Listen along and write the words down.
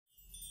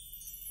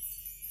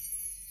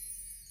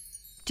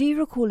Do you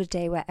recall a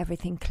day where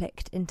everything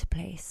clicked into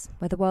place,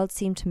 where the world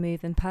seemed to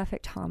move in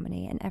perfect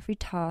harmony and every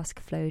task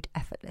flowed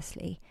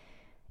effortlessly?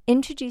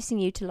 Introducing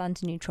you to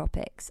London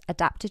Nootropics,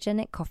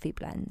 adaptogenic coffee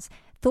blends,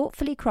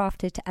 thoughtfully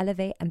crafted to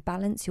elevate and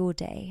balance your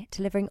day,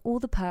 delivering all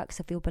the perks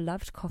of your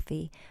beloved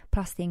coffee,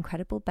 plus the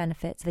incredible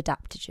benefits of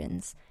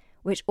adaptogens,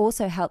 which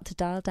also help to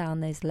dial down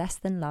those less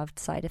than loved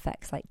side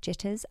effects like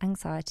jitters,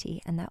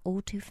 anxiety, and that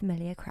all too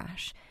familiar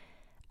crash.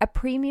 A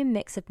premium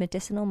mix of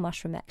medicinal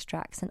mushroom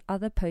extracts and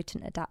other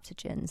potent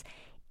adaptogens,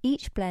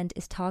 each blend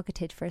is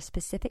targeted for a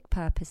specific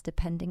purpose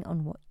depending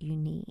on what you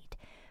need.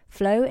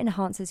 Flow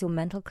enhances your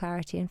mental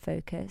clarity and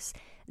focus,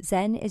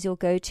 Zen is your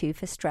go-to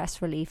for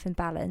stress relief and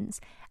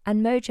balance,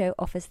 and Mojo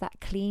offers that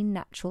clean,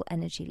 natural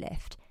energy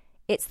lift.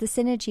 It's the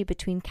synergy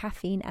between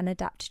caffeine and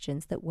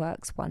adaptogens that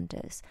works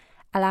wonders,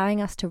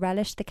 allowing us to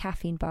relish the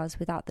caffeine buzz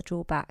without the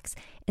drawbacks,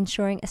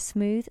 ensuring a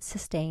smooth,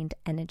 sustained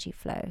energy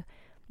flow.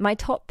 My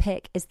top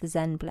pick is the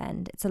Zen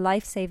blend. It's a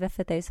lifesaver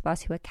for those of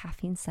us who are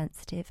caffeine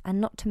sensitive,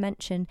 and not to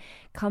mention,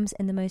 comes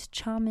in the most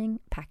charming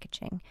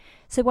packaging.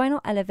 So why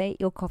not elevate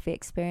your coffee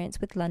experience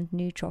with London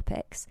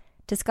Nootropics?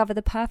 Discover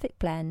the perfect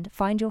blend,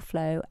 find your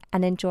flow,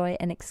 and enjoy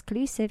an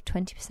exclusive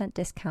 20%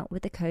 discount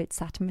with the code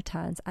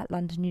SaturnReturns at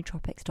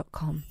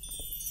londonnootropics.com.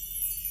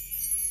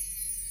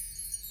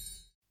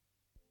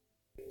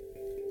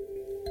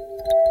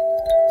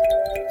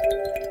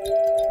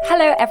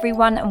 Hello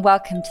everyone and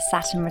welcome to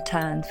Saturn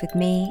Returns with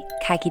me,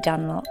 Kagi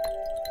Dunlop.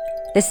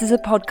 This is a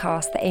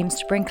podcast that aims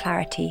to bring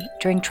clarity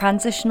during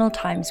transitional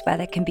times where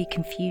there can be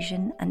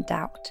confusion and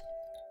doubt.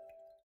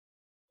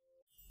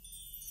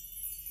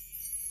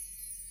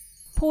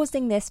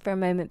 Pausing this for a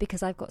moment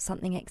because I've got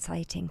something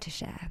exciting to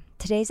share.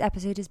 Today's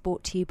episode is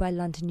brought to you by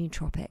London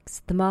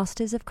Nootropics, the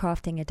masters of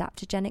crafting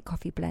adaptogenic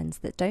coffee blends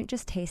that don't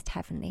just taste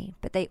heavenly,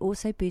 but they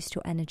also boost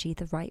your energy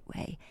the right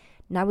way.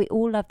 Now we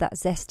all love that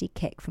zesty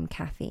kick from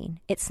caffeine.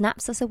 It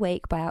snaps us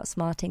awake by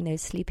outsmarting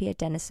those sleepy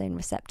adenosine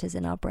receptors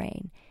in our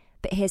brain.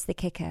 But here's the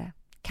kicker.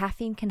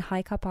 Caffeine can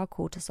hike up our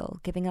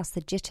cortisol, giving us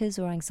the jitters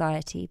or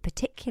anxiety,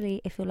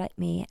 particularly if you're like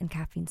me and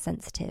caffeine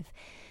sensitive.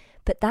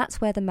 But that's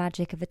where the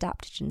magic of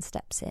adaptogen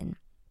steps in.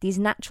 These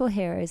natural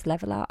heroes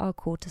level out our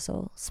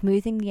cortisol,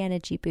 smoothing the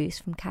energy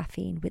boost from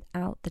caffeine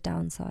without the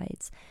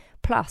downsides.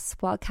 Plus,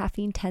 while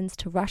caffeine tends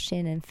to rush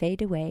in and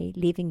fade away,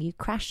 leaving you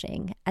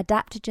crashing,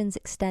 adaptogens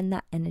extend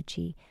that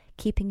energy,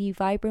 keeping you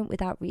vibrant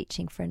without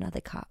reaching for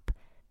another cup.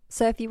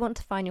 So if you want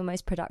to find your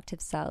most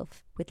productive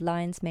self with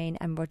lion's mane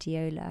and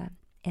rhodiola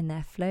in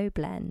their flow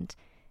blend,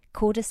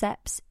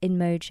 Cordyceps in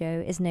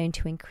Mojo is known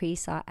to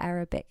increase our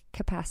aerobic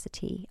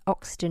capacity,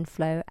 oxygen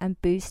flow,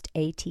 and boost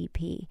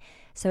ATP,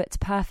 so it's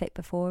perfect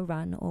before a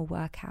run or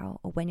workout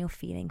or when you're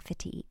feeling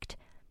fatigued.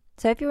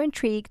 So if you're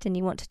intrigued and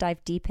you want to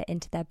dive deeper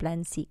into their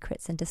blend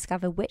secrets and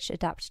discover which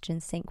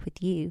adaptogens sync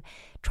with you,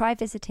 try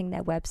visiting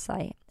their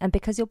website. And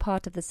because you're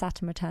part of the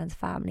Saturn Returns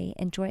family,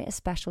 enjoy a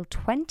special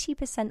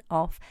 20%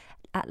 off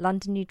at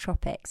London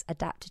Nootropics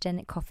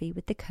adaptogenic coffee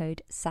with the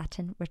code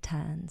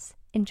SaturnReturns.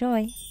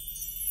 Enjoy!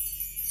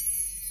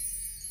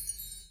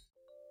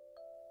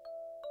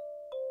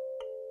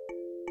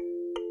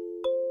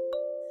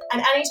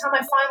 And anytime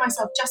I find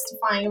myself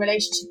justifying a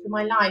relationship in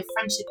my life,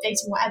 friendship,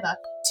 dating, whatever,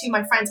 to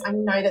my friends, I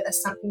know that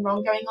there's something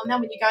wrong going on there.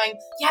 When you're going,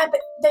 yeah,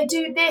 but they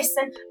do this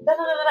and blah,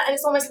 blah, blah, blah. And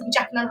it's almost like a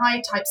Jekyll and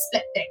Hyde type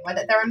split thing, where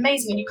they're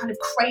amazing and you kind of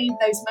crave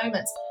those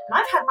moments. And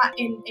I've had that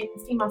in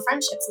female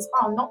friendships as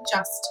well, not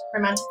just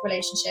romantic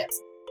relationships.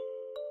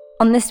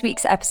 On this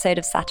week's episode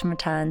of Saturn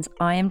Returns,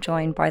 I am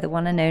joined by the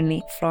one and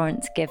only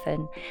Florence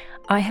Given.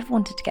 I have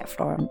wanted to get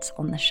Florence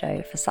on the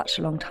show for such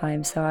a long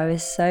time, so I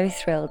was so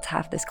thrilled to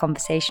have this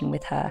conversation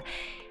with her.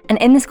 And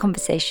in this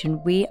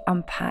conversation, we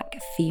unpack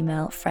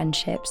female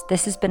friendships.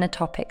 This has been a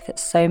topic that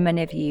so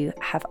many of you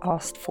have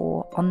asked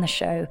for on the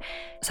show,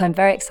 so I'm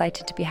very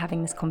excited to be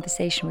having this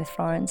conversation with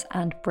Florence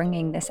and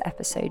bringing this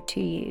episode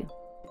to you.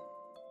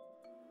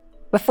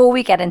 Before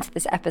we get into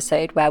this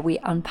episode where we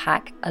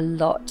unpack a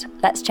lot,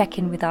 let's check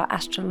in with our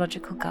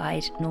astrological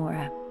guide,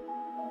 Nora.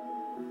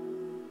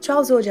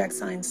 12 zodiac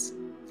signs,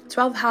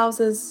 12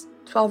 houses,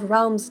 12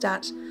 realms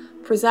that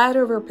preside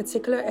over a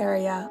particular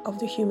area of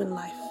the human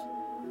life.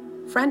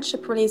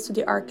 Friendship relates to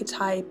the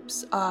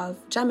archetypes of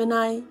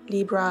Gemini,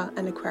 Libra,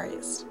 and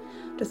Aquarius,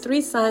 the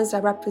three signs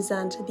that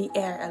represent the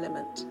air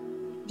element.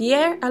 The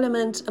air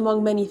element,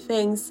 among many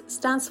things,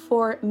 stands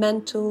for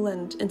mental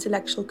and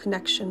intellectual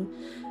connection.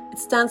 It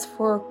stands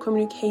for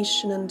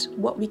communication and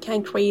what we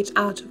can create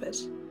out of it.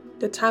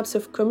 The types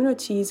of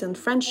communities and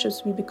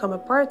friendships we become a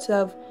part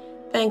of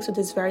thanks to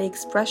this very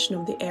expression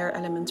of the air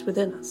element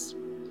within us.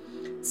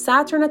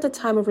 Saturn at the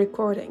time of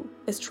recording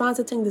is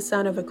transiting the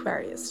sign of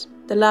Aquarius,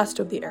 the last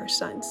of the air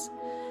signs.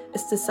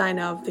 It's the sign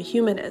of the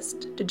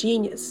humanist, the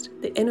genius,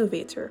 the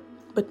innovator,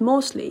 but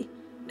mostly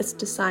it's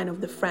the sign of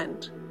the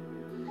friend.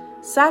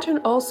 Saturn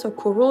also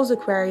co-rules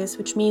Aquarius,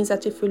 which means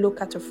that if we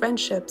look at our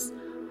friendships,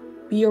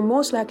 we are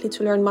most likely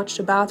to learn much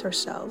about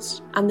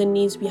ourselves and the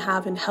needs we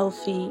have in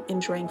healthy,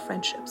 enduring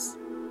friendships.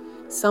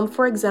 Some,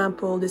 for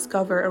example,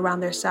 discover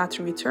around their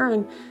Saturn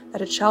return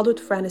that a childhood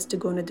friend is to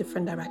go in a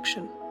different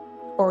direction.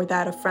 or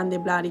that a friend they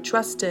blindly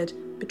trusted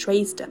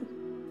betrays them.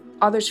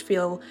 Others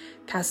feel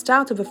cast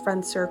out of a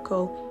friend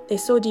circle they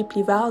so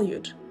deeply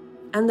valued.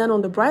 And then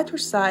on the brighter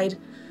side,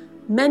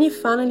 many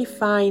finally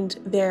find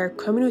their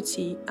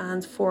community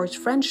and forge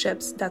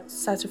friendships that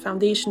set a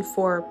foundation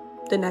for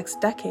the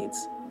next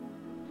decades.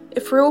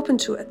 If we're open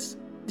to it,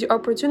 the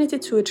opportunity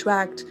to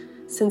attract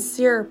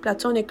sincere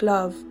platonic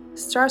love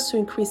starts to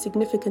increase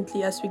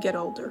significantly as we get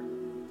older.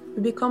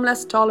 We become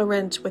less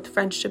tolerant with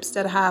friendships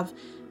that have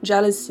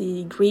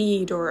jealousy,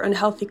 greed, or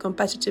unhealthy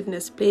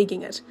competitiveness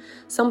plaguing it,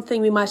 something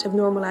we might have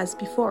normalized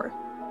before.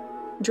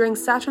 During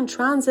Saturn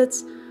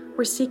transits,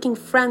 we're seeking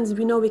friends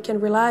we know we can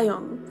rely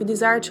on. We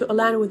desire to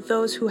align with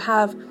those who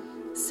have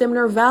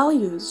similar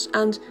values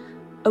and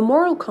a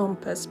moral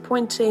compass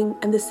pointing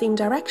in the same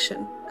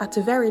direction, at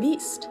the very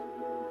least.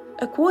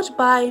 A quote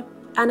by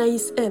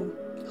Anais Nin,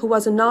 who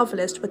was a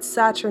novelist with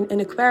Saturn in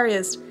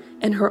Aquarius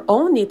in her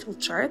own natal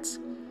chart,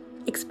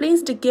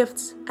 explains the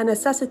gifts and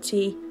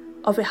necessity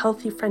of a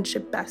healthy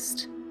friendship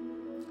best.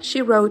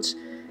 She wrote,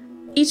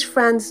 "Each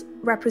friend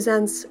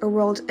represents a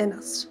world in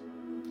us,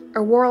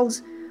 a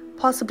world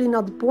possibly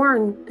not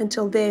born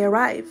until they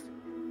arrive,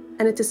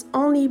 and it is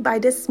only by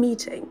this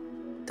meeting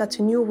that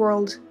a new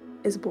world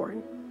is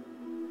born."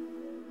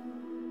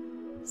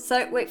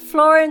 So, wait,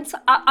 Florence,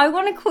 I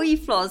want to call you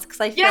Flores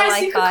because I feel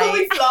like you can call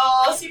me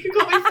Flores. You can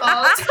call me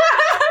Flores.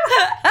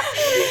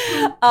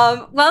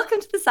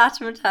 Welcome to the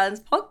Saturn Returns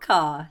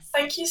podcast.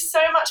 Thank you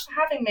so much for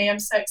having me. I'm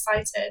so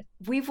excited.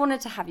 We've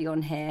wanted to have you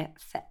on here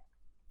for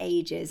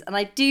ages. And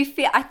I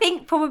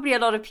think probably a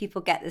lot of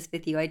people get this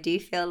with you. I do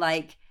feel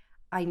like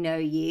I know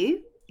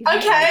you.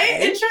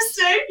 Okay,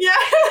 interesting. Yeah.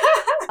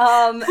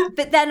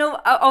 But then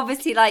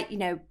obviously, like, you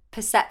know,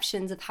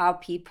 perceptions of how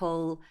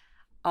people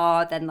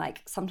are then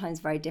like sometimes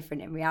very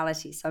different in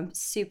reality. So I'm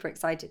super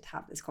excited to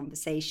have this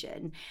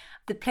conversation.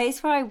 The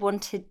place where I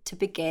wanted to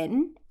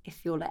begin,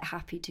 if you're like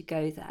happy to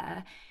go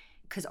there,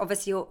 because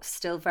obviously you're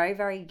still very,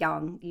 very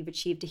young, you've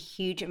achieved a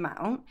huge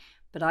amount,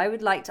 but I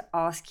would like to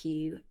ask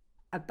you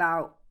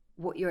about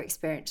what your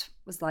experience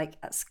was like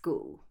at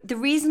school. The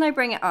reason I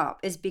bring it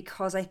up is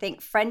because I think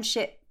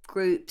friendship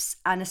groups,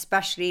 and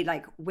especially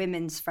like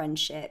women's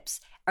friendships,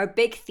 are a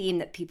big theme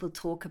that people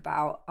talk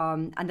about,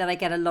 and that I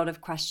get a lot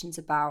of questions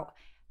about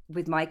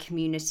with my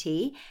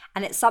community.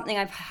 And it's something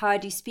I've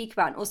heard you speak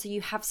about. And also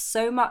you have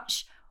so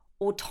much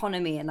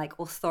autonomy and like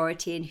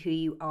authority in who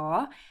you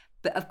are.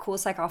 But of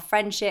course, like our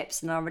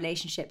friendships and our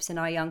relationships in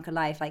our younger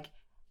life, like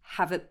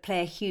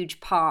play a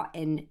huge part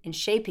in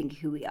shaping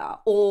who we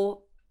are,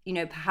 or, you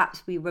know,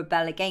 perhaps we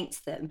rebel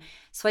against them.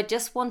 So I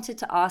just wanted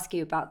to ask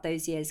you about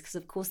those years, because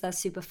of course they're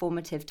super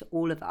formative to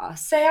all of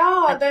us. They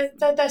are.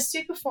 They're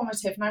super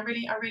formative, and I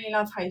really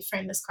love how you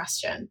frame this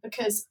question,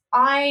 because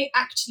I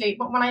actually,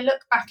 when I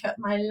look back at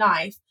my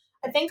life,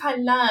 I think I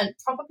learned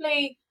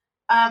probably,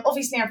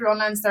 obviously everyone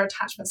learns their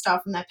attachment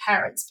style from their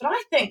parents, but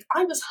I think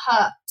I was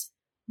hurt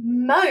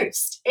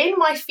most in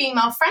my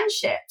female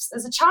friendships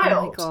as a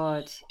child. Oh my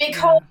God.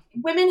 Because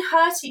women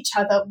hurt each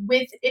other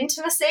with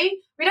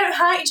intimacy. We don't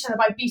hurt each other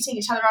by beating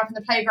each other up in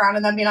the playground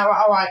and then being like,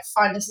 all right,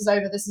 fine, this is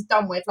over, this is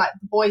done with, like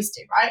the boys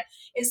do, right?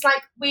 It's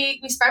like we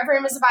spread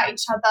rumors about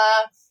each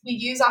other. We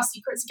use our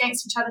secrets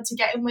against each other to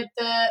get in with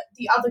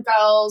the other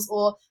girls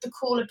or the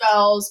cooler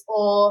girls,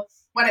 or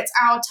when it's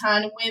our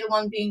turn and we're the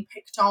one being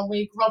picked on,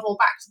 we grovel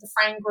back to the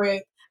friend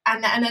group.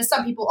 And then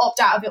some people opt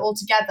out of it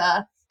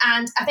altogether.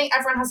 And I think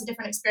everyone has a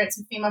different experience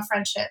of female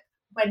friendship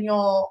when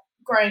you're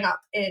growing up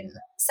in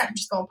secondary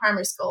school and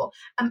primary school.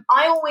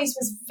 I always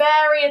was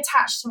very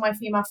attached to my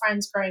female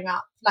friends growing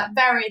up, like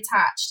very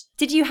attached.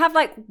 Did you have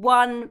like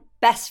one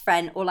best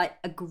friend, or like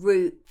a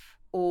group,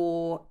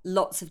 or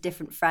lots of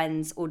different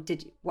friends, or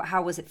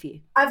how was it for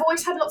you? I've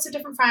always had lots of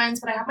different friends,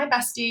 but I had my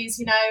besties.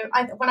 You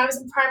know, when I was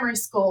in primary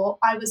school,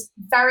 I was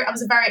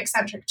a very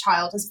eccentric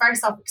child. I was very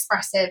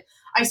self-expressive.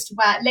 I used to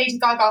wear Lady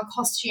Gaga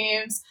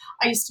costumes.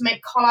 I used to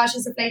make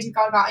collages of Lady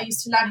Gaga. I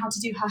used to learn how to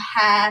do her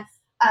hair.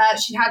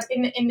 She had,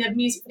 in the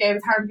music video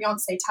with her and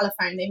Beyonce,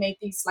 Telephone, they made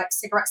these like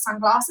cigarette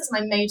sunglasses, and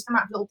I made them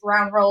out of little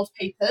brown rolled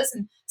papers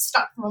and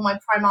stuck them on my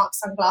Primark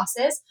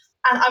sunglasses.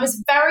 And I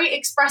was very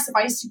expressive.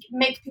 I used to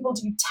make people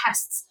do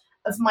tests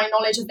of my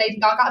knowledge of Lady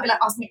Gaga. I'd be like,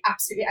 ask me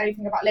absolutely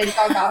anything about Lady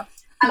Gaga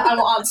and I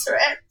will answer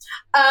it.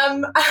 I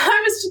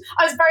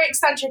was very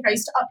eccentric. I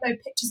used to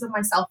upload pictures of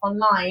myself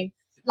online,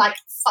 like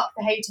fuck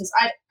the haters.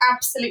 I had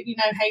absolutely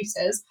no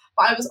haters,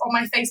 but I was on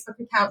my Facebook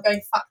account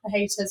going fuck the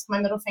haters, my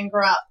middle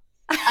finger up.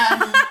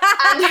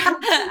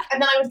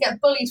 And then I would get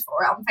bullied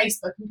for it on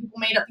Facebook, and people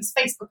made up these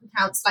Facebook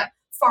accounts like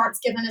Florence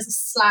Given as a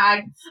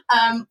slag,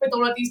 with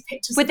all of these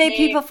pictures. Were of they me.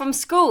 People from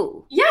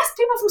school? Yes,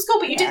 people from school,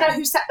 but you didn't know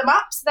who set them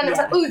up. So then it was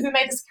like, ooh, who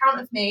made this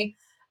account of me?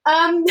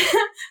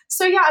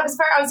 So yeah, I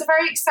was a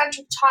very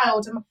eccentric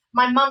child, and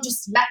my mum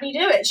just let me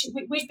do it.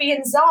 We'd be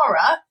in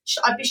Zara.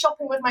 I'd be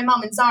shopping with my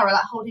mum in Zara,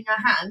 like holding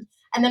her hand.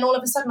 And then all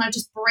of a sudden I'd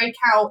just break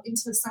out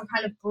into some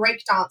kind of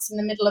break dance in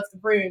the middle of the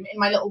room in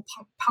my little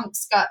punk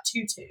skirt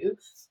tutu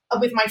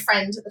with my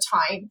friend at the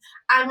time.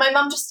 And my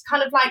mum just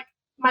kind of like,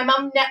 my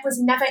mum was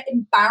never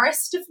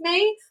embarrassed of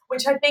me,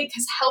 which I think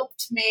has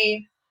helped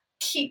me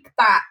keep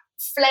that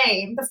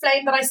flame, the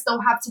flame that I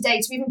still have today,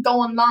 to even go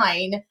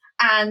online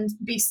and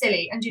be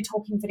silly and do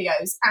talking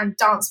videos and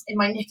dance in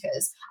my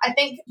knickers. I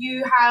think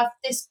you have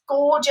this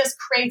gorgeous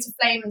creative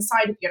flame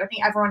inside of you, and I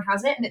think everyone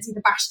has it, and it's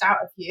either bashed out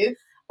of you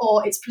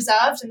or it's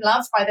preserved and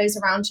loved by those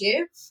around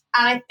you.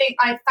 And I think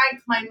I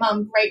thank my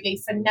mum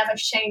greatly for never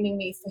shaming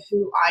me for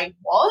who I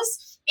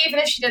was, even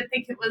if she didn't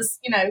think it was,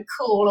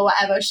 cool or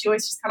whatever. She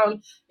always just kind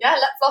of, let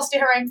Floss do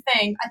her own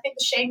thing. I think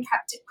the shame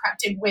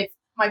crept in with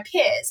my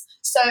peers.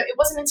 So it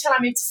wasn't until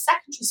I moved to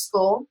secondary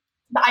school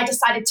that I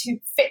decided to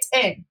fit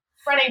in.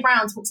 Brené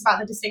Brown talks about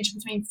the distinction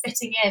between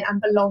fitting in and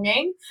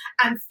belonging.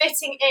 And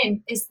fitting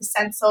in is the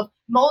sense of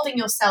molding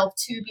yourself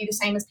to be the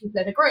same as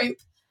people in a group,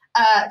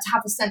 to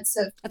have a sense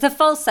of... It's a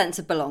false sense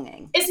of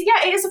belonging. It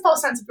is a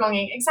false sense of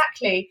belonging,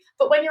 exactly.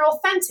 But when you're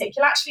authentic,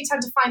 you'll actually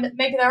tend to find that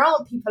maybe there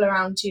aren't people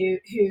around you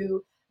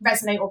who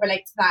resonate or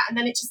relate to that. And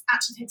then it just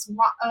actually takes a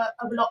lot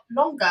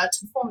longer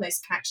to form those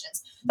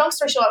connections. Long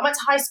story short, I went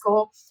to high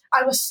school.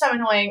 I was so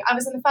annoying. I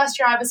was in the first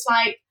year, I was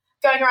like,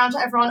 going around to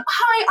everyone,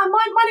 hi,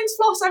 my name's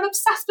Floss, I'm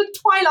obsessed with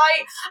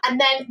Twilight.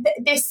 And then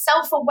this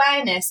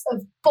self-awareness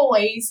of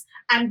boys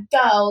and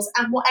girls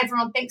and what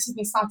everyone thinks of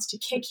me started to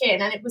kick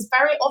in. And it was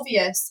very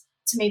obvious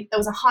to me that there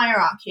was a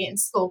hierarchy in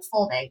school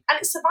forming. And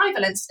it's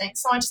survival instinct.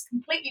 So I just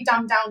completely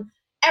dumbed down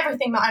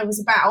everything that I was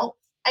about.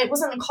 It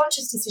wasn't a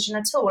conscious decision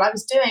at all. I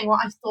was doing what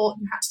I thought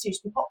you had to do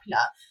to be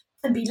popular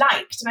and be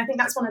liked. And I think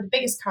that's one of the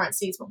biggest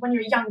currencies. But when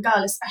you're a young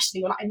girl especially,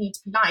 you're like, I need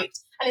to be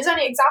liked. And it's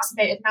only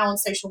exacerbated now on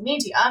social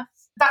media.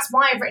 That's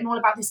why I've written all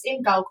about this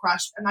in Girl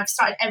Crush, and I've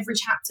started every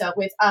chapter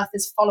with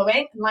Eartha's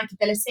following and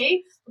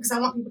likability, because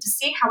I want people to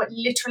see how it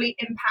literally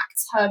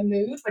impacts her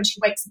mood when she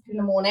wakes up in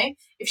the morning.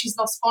 If she's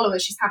lost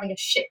followers, she's having a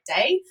shit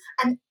day.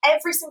 And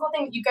every single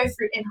thing that you go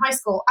through in high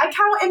school, I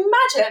cannot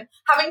imagine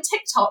having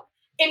TikTok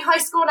in high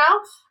school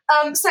now.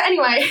 So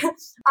anyway,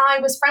 I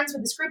was friends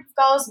with this group of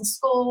girls in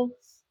school.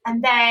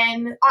 And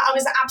then I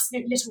was an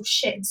absolute little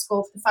shit in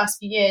school for the first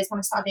few years when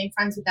I started being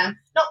friends with them,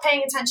 not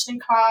paying attention in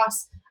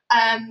class,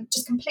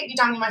 just completely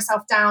dumbing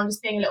myself down,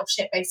 just being a little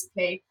shit,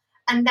 basically.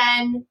 And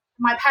then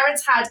my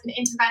parents had an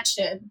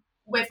intervention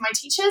with my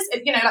teachers,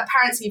 like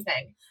parents'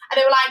 evening. And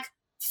they were like,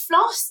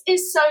 Floss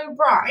is so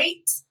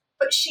bright,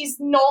 but she's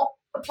not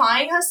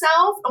applying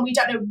herself, and we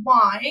don't know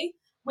why.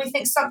 We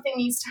think something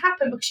needs to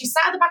happen because she's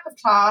sat at the back of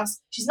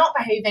class, she's not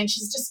behaving,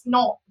 she's just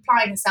not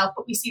applying herself,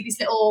 but we see these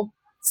little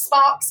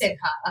sparks in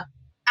her,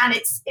 and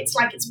it's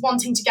like it's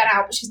wanting to get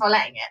out, but she's not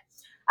letting it.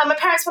 And my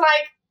parents were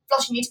like,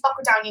 Floss, you need to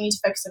buckle down, you need to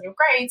focus on your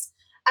grades.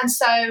 And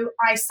so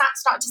I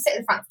started to sit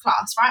in the front of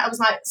class, right? I was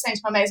like saying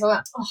to my mates, I've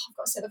got to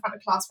sit in the front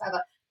of class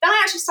forever. Then I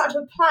actually started to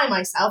apply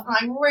myself, and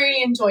I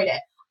really enjoyed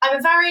it. I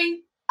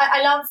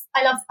love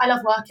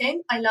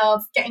working. I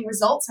love getting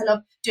results. I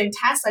love doing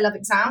tests. I love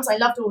exams. I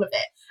loved all of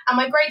it. And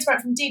my grades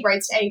went from D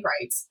grades to A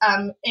grades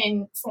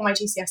for my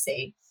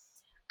GCSE.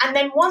 And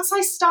then once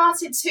I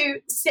started to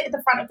sit at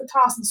the front of the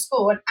class in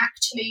school and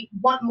actually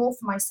want more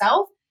for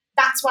myself,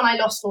 that's when I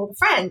lost all the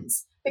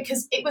friends,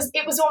 because it was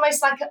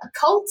almost like a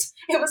cult.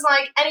 It was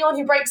like anyone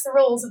who breaks the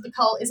rules of the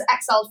cult is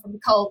exiled from the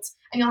cult,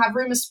 and you'll have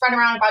rumors spread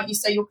around about you,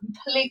 so you're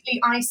completely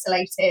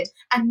isolated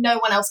and no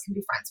one else can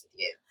be friends with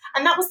you.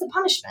 And that was the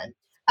punishment.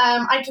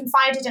 I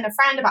confided in a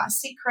friend about a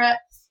secret,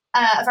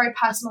 a very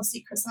personal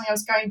secret, something I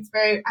was going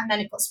through, and then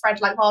it got spread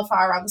like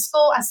wildfire around the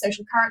school as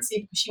social currency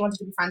because she wanted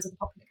to be friends with the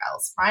popular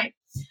girls, right?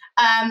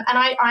 And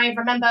I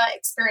remember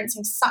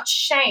experiencing such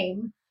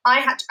shame.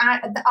 After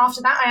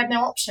that, I had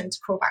no option to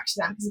crawl back to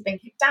them because I'd been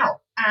kicked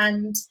out.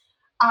 And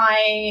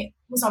I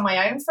was on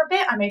my own for a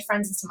bit. I made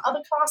friends in some other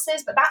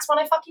classes, but that's when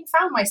I fucking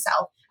found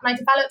myself. And I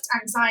developed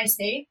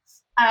anxiety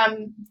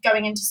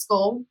going into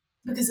school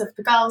because of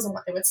the girls and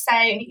what they would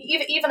say. And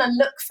even a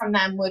look from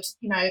them would,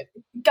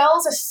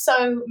 girls are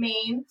so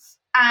mean.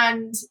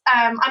 And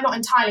I'm not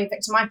entirely a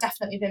victim. I've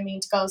definitely been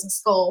mean to girls in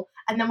school.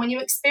 And then when you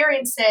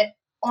experience it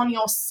on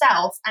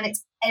yourself, and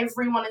it's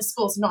everyone in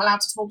school is not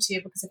allowed to talk to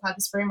you because they've heard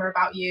this rumor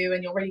about you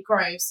and you're really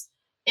gross.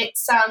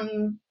 It's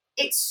so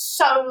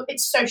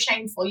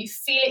shameful. You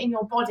feel it in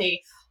your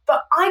body.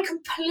 But I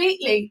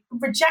completely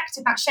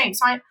rejected that shame.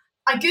 So I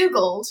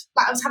Googled,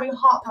 like I was having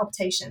heart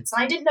palpitations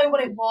and I didn't know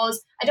what it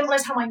was. I didn't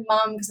want to tell my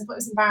mum because I thought it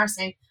was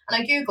embarrassing.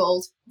 And I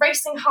Googled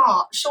racing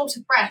heart, short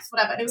of breath,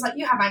 whatever. And it was like,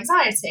 you have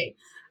anxiety.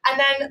 And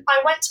then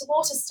I went to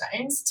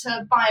Waterstones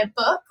to buy a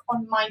book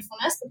on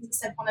mindfulness because it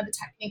said one of the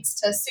techniques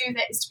to soothe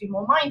it is to be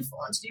more mindful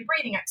and to do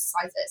breathing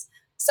exercises.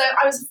 So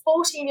I was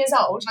 14 years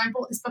old and I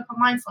bought this book on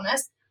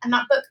mindfulness, and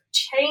that book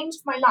changed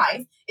my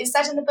life. It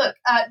said in the book,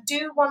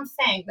 do one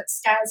thing that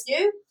scares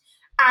you.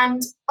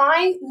 And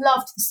I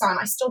loved the sun.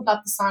 I still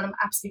love the sun. I'm an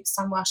absolute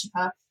sun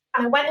worshipper.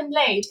 And I went and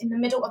laid in the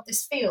middle of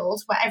this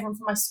field where everyone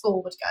from my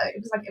school would go.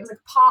 It was like a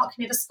park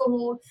near the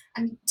school,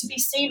 and to be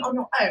seen on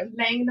your own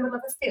laying in the middle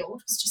of a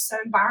field was just so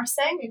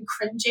embarrassing and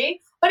cringy.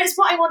 But it's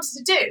what I wanted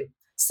to do.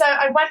 So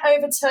I went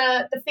over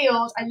to the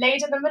field, I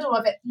laid in the middle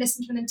of it,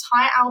 listened to an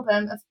entire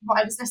album of what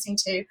I was listening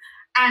to,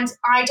 and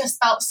I just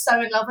felt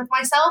so in love with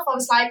myself. I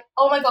was like,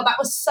 oh my God, that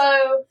was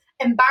so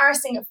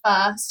embarrassing at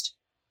first,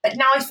 But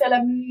now I feel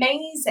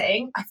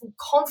amazing. I feel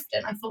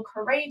confident. I feel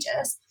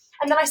courageous.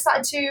 And then I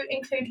started to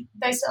include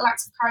those little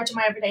acts of courage in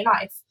my everyday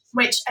life,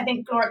 which I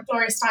think Gloria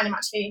Steinem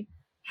actually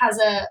has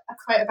a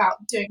quote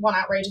about doing one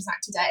outrageous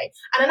act a day.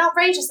 And an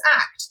outrageous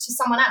act to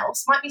someone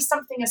else might be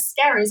something as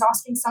scary as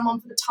asking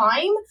someone for the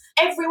time.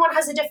 Everyone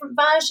has a different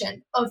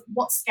version of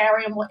what's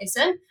scary and what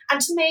isn't.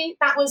 And to me,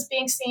 that was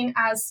being seen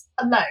as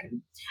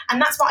alone. And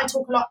that's what I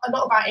talk a lot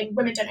about in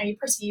Women Don't Owe You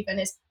Pretty even,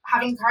 is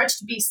having courage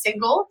to be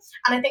single.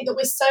 And I think that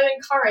we're so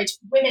encouraged,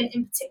 women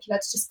in particular,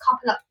 to just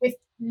couple up with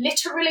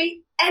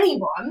literally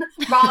anyone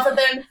rather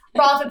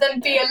than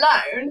be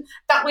alone,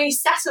 that we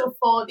settle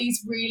for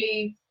these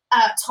really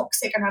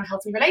toxic and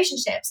unhealthy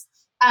relationships.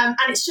 And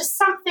it's just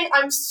something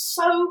I'm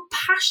so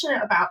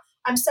passionate about.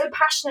 I'm so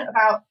passionate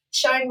about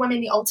showing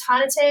women the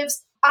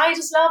alternatives. I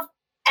just love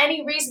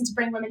any reason to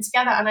bring women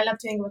together. And I love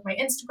doing it with my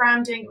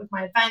Instagram, doing it with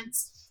my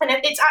events. And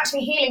it's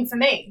actually healing for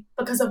me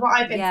because of what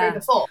I've been through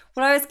before.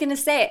 Well, I was going to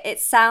say, it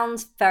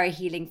sounds very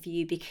healing for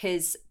you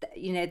because,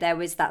 you know, there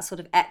was that sort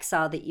of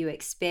exile that you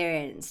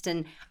experienced.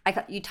 And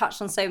you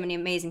touched on so many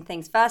amazing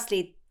things.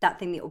 Firstly, that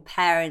thing that your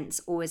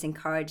parents always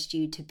encouraged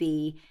you to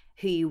be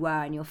who you were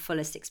and your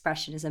fullest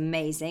expression is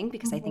amazing,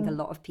 because I think a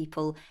lot of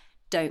people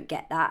don't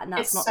get that, and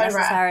that's not so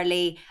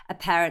necessarily a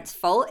parent's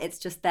fault. It's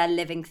just they're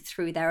living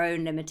through their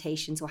own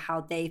limitations or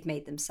how they've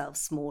made themselves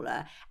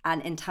smaller,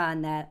 and in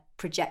turn they're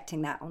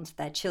projecting that onto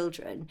their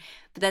children.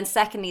 But then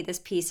secondly, this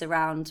piece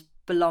around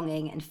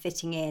belonging and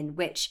fitting in,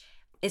 which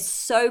is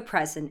so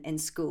present in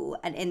school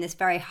and in this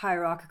very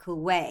hierarchical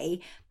way.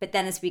 But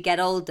then as we get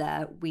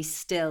older, we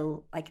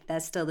still, like,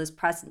 there's still this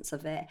presence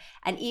of it.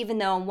 And even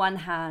though on one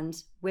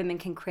hand, women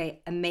can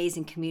create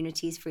amazing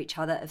communities for each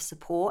other of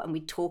support, and we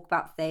talk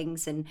about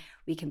things and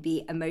we can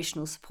be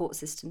emotional support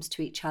systems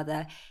to each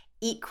other,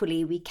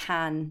 equally we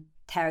can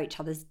tear each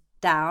other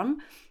down.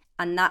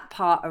 And that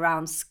part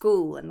around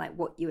school and like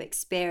what you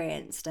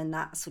experienced and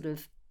that sort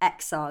of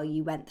exile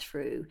you went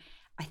through,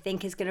 I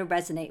think is going to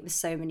resonate with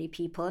so many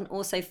people. And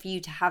also for you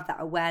to have that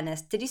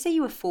awareness. Did you say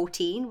you were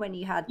 14 when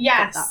you had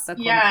got that book?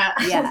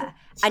 Yeah.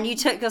 And you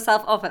took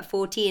yourself off at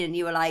 14 and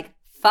you were like,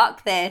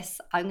 fuck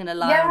this, I'm going to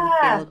lie on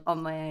the field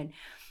on my own,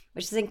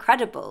 which is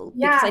incredible.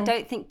 Because I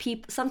don't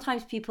think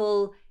sometimes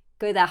people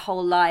go their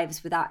whole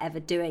lives without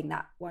ever doing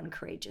that one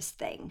courageous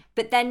thing.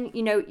 But then,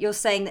 you know, you're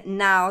saying that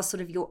now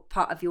sort of your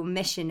part of your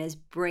mission is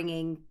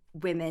bringing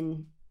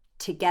women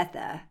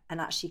together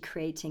and actually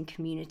creating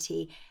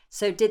community.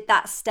 So did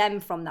that stem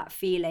from that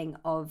feeling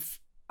of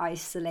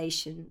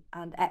isolation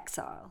and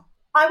exile?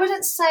 I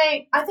wouldn't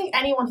say, I think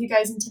anyone who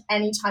goes into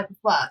any type of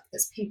work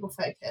that's people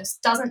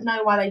focused doesn't know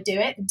why they do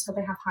it until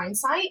they have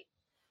hindsight.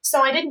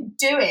 So I didn't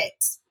do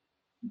it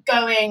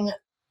going,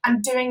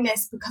 I'm doing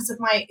this because of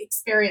my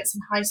experience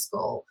in high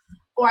school,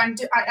 or I'm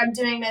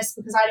doing this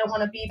because I don't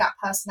want to be that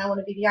person. I want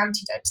to be the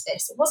antidote to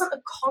this. It wasn't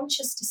a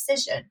conscious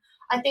decision.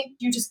 I think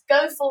you just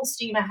go full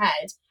steam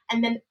ahead,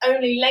 and then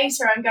only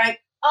later I'm going,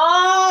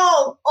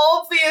 oh,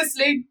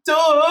 obviously, duh.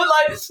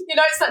 Like, you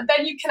know, it's like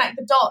then you connect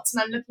the dots,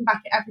 and I'm looking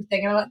back at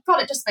everything and I'm like,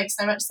 God, it just makes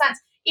so much sense.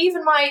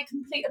 Even my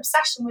complete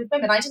obsession with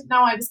women, I didn't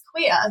know I was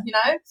queer, you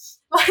know?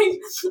 Like,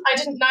 I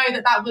didn't know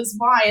that was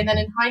why. And then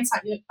in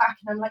hindsight, you look back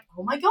and I'm like,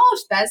 oh my gosh,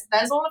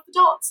 there's all of the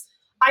dots.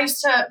 I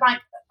used to, like,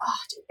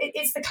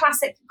 it's the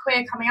classic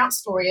queer coming out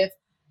story of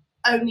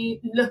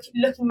only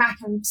looking back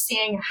and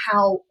seeing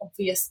how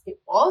obvious it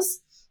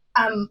was.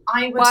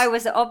 Why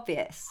was it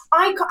obvious?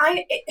 I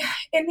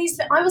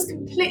was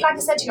complete, like I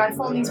said to you, I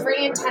formed these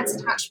really intense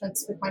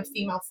attachments with my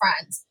female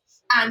friends,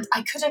 and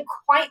I couldn't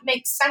quite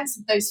make sense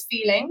of those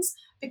feelings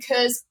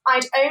because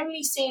I'd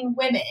only seen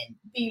women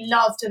be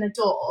loved and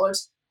adored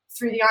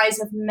through the eyes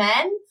of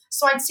men.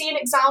 So I'd seen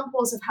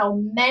examples of how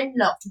men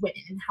loved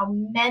women and how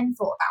men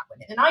thought about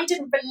women, and I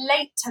didn't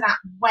relate to that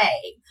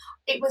way.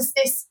 It was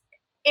this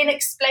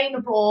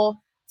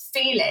inexplainable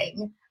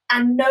feeling,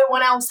 and no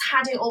one else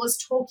had it or was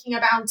talking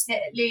about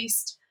it, at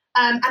least.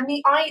 And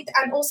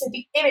also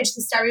the image,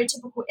 the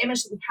stereotypical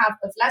image that we have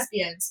of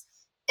lesbians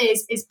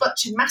is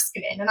butch and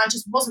masculine, and I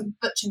just wasn't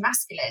butch and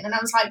masculine. And I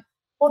was like,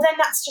 well, then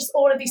that's just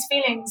all of these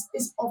feelings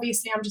is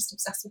obviously I'm just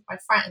obsessed with my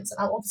friends, and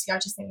I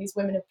just think these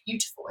women are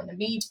beautiful in the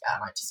media,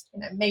 and I just,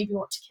 you know, maybe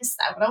want to kiss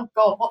them, and oh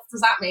God, what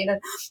does that mean?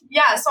 And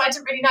yeah, so I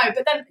didn't really know.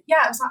 But then,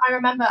 yeah, it was like, I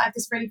remember I have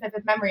this really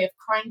vivid memory of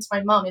crying to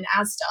my mum in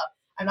Asda,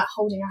 and like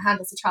holding her hand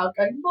as a child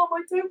going, Mom,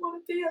 I don't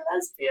want to be a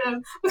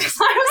lesbian. Because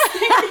I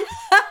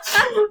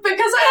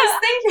was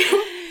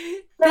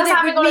thinking but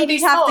it would mean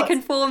you'd have to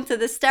conform to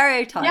the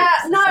stereotypes.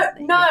 Yeah,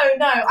 no,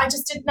 I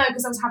just didn't know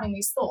because I was having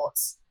these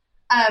thoughts.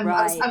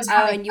 Right.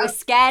 And you were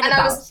scared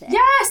about it.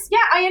 Yes, yeah,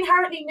 I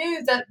inherently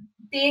knew that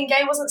being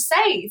gay wasn't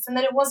safe, and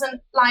that it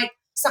wasn't like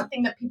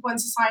something that people in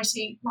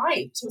society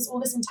liked. It was all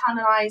this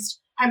internalized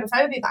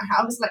homophobia that I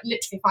had. I was like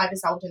literally 5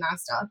 years old in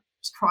Asda,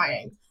 just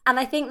crying. And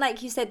I think,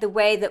 like you said, the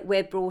way that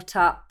we're brought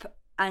up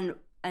and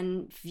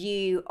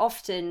view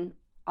often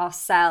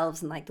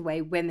ourselves and like the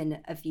way women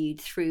are viewed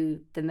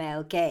through the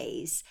male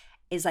gaze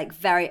is like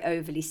very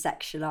overly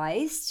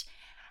sexualized.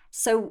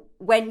 So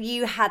when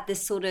you had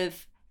this sort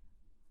of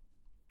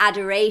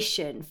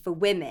adoration for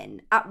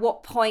women, at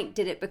what point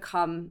did it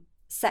become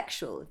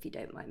sexual, if you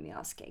don't mind me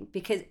asking?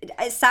 Because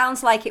it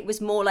sounds like it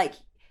was more like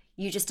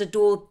you just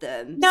adored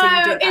them. No, so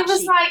you it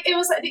was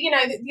like, you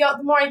know,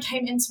 the more I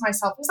came into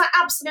myself, it was like,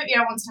 absolutely, I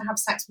wanted to have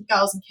sex with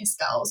girls and kiss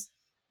girls.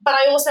 But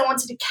I also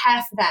wanted to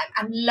care for them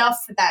and love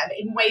for them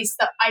in ways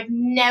that I'd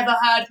never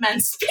heard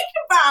men speak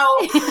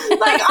about.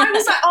 Like, I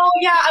was like, oh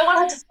yeah, I want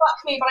her to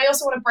fuck me, but I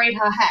also want to braid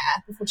her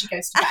hair before she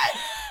goes to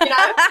bed, you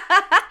know?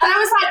 And I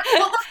was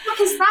like, what the fuck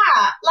is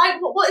that? Like,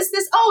 what is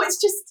this? Oh, that's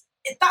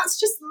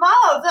just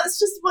love. That's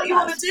just what you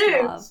want to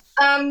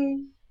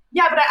do.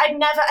 Yeah, but I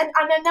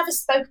never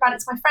spoke about it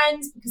to my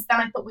friends, because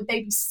then I thought, would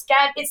they be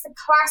scared? It's the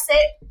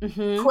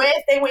classic queer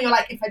thing where you're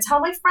like, if I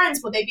tell my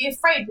friends, will they be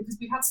afraid because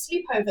we've had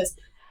sleepovers?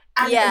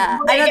 And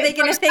and are they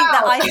going to think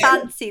that I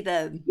fancy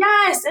them?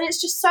 Yes, and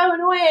it's just so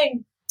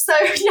annoying. So,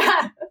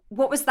 yeah.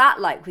 What was that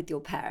like with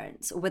your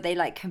parents? Or were they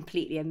like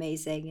completely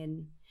amazing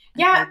and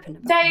open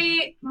about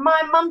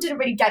my mum didn't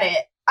really get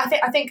it.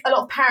 I think a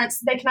lot of parents,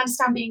 they can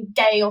understand being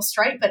gay or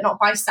straight, but not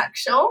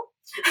bisexual.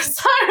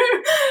 So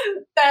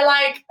they're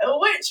like,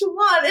 which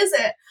one is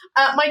it?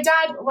 My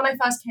dad, when I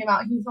first came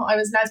out, he thought I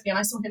was lesbian.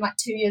 I saw him like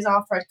 2 years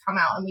after I'd come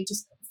out, and we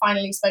just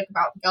finally spoke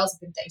about the girls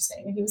I've been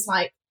dating. And he was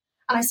like,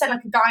 and I said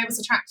like a guy was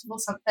attractive or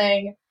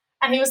something.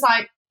 And he was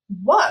like,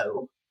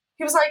 whoa.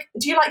 He was like,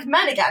 do you like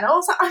men again? I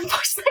was like, I'm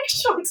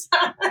bisexual,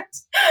 Dad.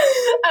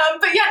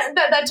 But yeah,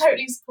 they're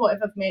totally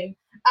supportive of me.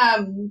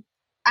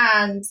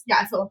 And yeah,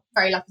 I feel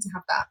very lucky to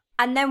have that.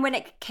 And then when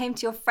it came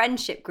to your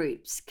friendship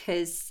groups,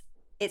 because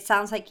it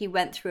sounds like you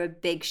went through a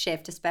big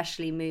shift,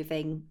 especially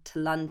moving to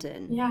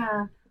London.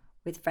 Yeah.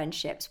 With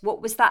friendships. What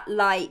was that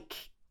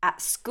like at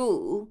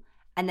school?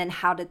 And then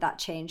how did that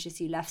change as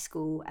you left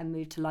school and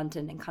moved to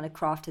London and kind of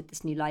crafted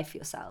this new life for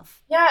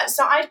yourself? Yeah,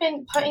 so I'd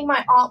been putting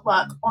my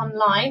artwork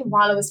online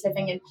while I was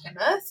living in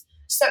Plymouth.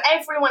 So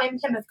everyone in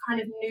Plymouth kind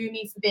of knew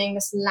me for being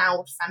this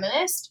loud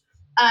feminist.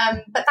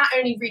 But that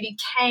only really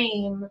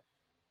came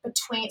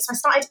so I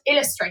started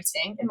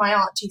illustrating in my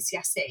art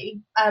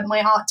GCSE.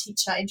 My art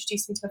teacher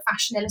introduced me to a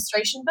fashion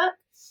illustration book.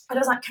 And I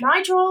was like, can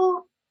I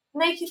draw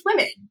naked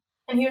women?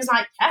 And he was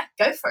like, yeah,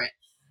 go for it.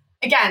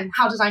 Again,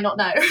 how did I not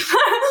know?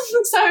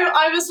 So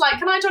I was like,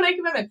 can I draw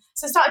naked women?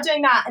 So I started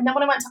doing that. And then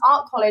when I went to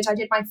art college, I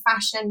did my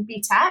fashion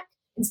BTEC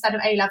instead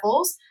of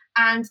A-levels.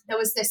 And there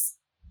was this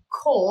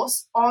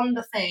course on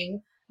the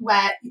thing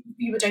where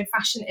you were doing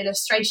fashion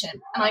illustration.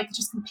 And I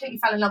just completely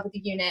fell in love with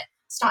the unit,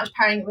 started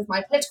pairing it with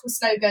my political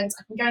slogans.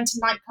 I can go into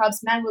nightclubs,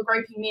 men were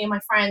groping me and my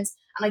friends,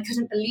 and I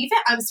couldn't believe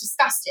it. I was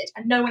disgusted,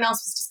 and no one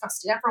else was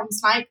disgusted. Everyone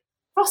was like,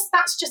 Frost,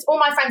 that's just, all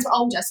my friends were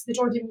older, so they'd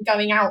already been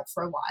going out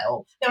for a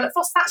while. They were like,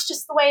 Frost, that's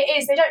just the way it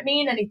is. They don't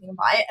mean anything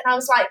by it. And I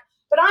was like,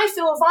 but I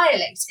feel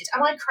violated.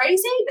 Am I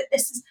crazy? That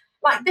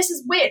this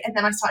is weird. And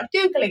then I started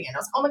Googling it. And I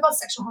was like, oh my God,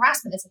 sexual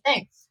harassment is a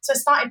thing. So I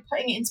started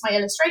putting it into my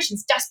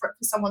illustrations, desperate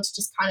for someone to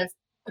just kind of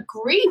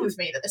agree with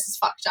me that this is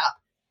fucked up.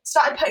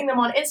 Started putting them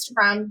on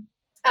Instagram,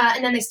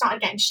 and then they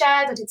started getting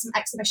shared. I did some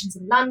exhibitions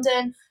in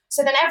London.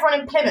 So then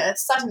everyone in Plymouth,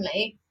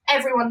 suddenly,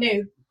 everyone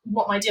knew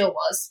what my deal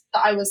was,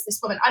 that I was this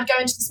woman. I'd go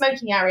into the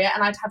smoking area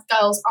and I'd have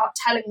girls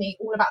telling me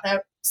all about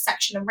their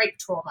sexual and rape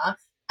trauma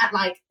at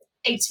like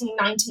 18,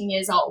 19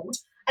 years old.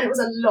 And it was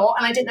a lot,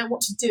 and I didn't know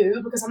what to do,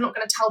 because I'm not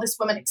going to tell this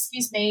woman,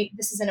 excuse me,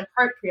 this is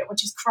inappropriate, when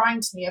she's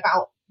crying to me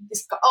about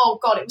this. Oh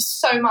God, it was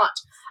so much.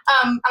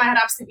 And I had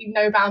absolutely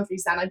no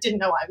boundaries then. I didn't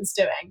know what I was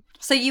doing.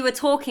 So you were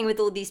talking with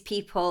all these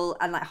people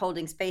and like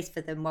holding space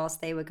for them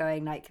whilst they were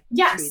going like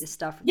through the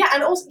stuff. Yeah,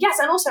 and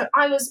also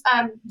I was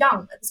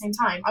young at the same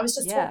time. I was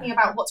just talking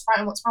about what's right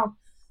and what's wrong.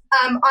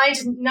 I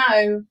didn't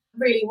know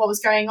really what was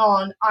going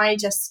on. I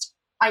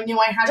knew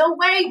I had a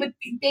way with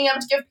being able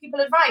to give people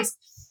advice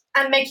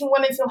and making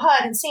women feel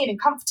heard and seen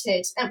and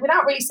comforted, and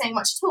without really saying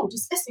much at all,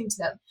 just listening to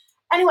them.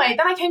 Anyway,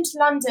 then I came to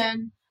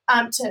London,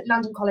 to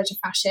London College of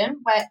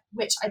Fashion,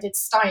 which I did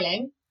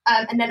styling.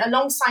 And then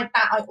alongside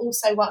that, I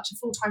also worked a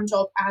full-time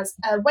job as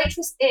a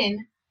waitress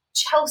in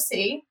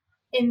Chelsea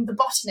in The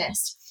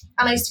Botanist.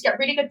 And I used to get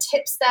really good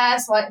tips there.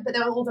 But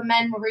all the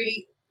men were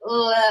really,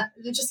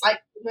 just like,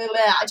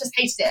 I just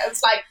hated it. I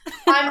was like,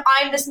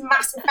 I'm this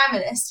massive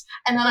feminist,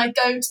 and then I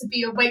go to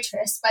be a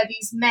waitress where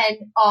these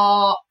men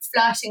are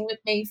flirting with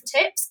me for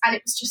tips, and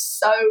it was just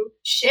so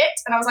shit.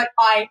 And I was like,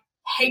 I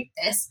hate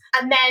this.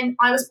 And then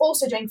I was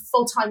also doing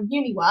full-time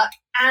uni work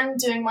and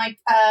doing my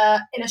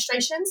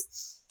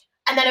illustrations.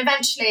 And then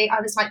eventually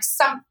I was like,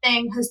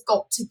 something has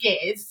got to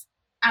give.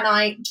 And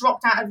I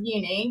dropped out of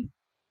uni,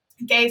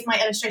 gave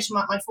my illustration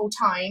work my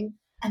full-time,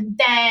 and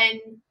then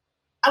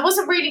I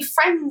wasn't really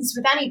friends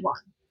with anyone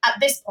at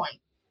this point,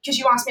 because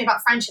you asked me about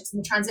friendships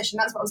and the transition.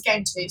 That's what I was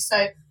going to.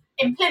 So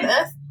in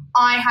Plymouth,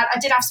 I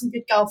did have some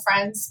good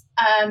girlfriends,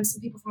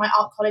 some people from my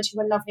art college who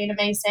were lovely and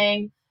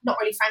amazing. Not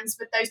really friends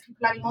with those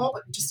people anymore,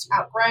 but just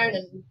outgrown,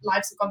 and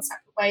lives have gone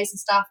separate ways and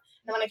stuff.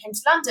 And then when I came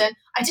to London,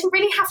 I didn't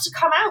really have to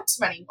come out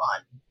to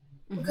anyone,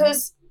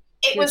 because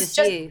it was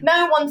just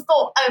no one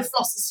thought, oh,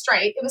 Floss is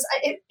straight.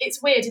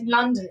 It's weird in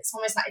London. It's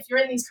almost like if you're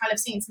in these kind of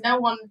scenes, no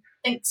one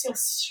thinks you're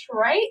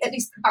straight. At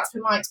least that's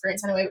been my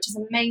experience anyway, which is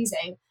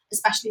amazing.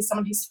 especially as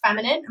someone who's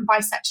feminine and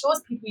bisexual,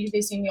 as people usually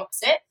assume the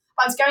opposite.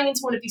 But I was going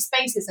into all of these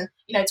spaces and,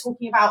 you know,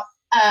 talking about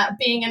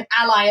being an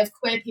ally of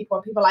queer people,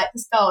 and people are like,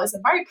 this girl is a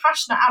very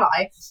passionate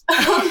ally.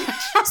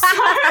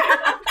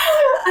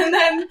 And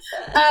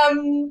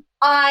then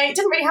I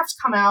didn't really have to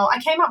come out. I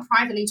came out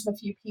privately to a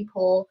few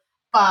people,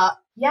 but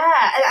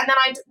yeah, and then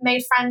I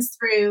made friends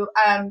through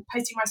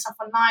posting my stuff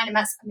online. I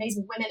met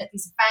amazing women at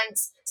these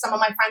events. Some of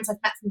my friends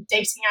I've met from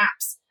dating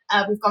apps.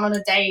 We've gone on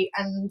a date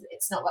and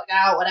it's not worked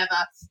out,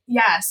 whatever.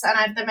 Yes, and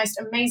I have the most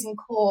amazing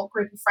core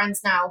group of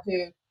friends now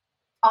who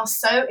are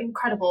so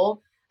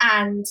incredible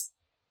and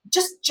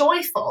just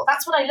joyful.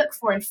 That's what I look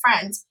for in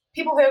friends.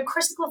 People who are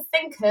critical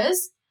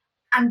thinkers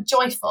and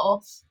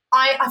joyful.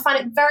 I find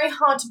it very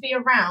hard to be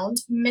around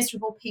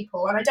miserable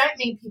people. And I don't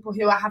mean people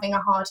who are having a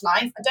hard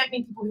life. I don't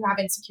mean people who have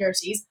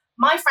insecurities.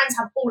 My friends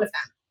have all of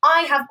them.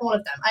 I have all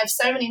of them. I have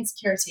so many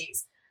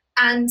insecurities.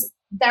 And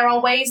there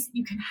are ways that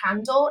you can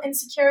handle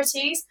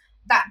insecurities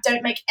that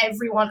don't make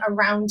everyone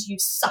around you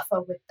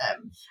suffer with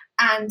them.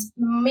 And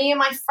me and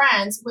my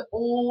friends, we're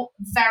all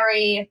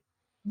very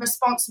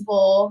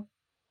responsible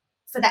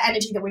for the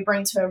energy that we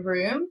bring to a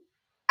room.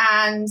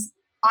 And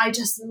I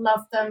just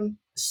love them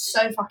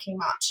so fucking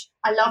much.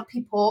 I love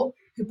people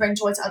who bring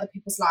joy to other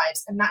people's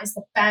lives. And that is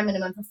the bare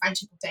minimum for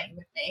friendship or dating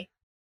with me.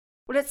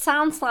 Well, it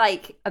sounds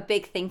like a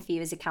big thing for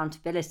you is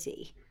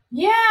accountability.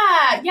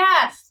 Yeah.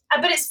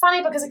 But it's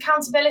funny because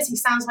accountability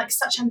sounds like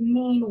such a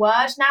mean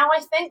word now,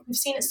 I think. We've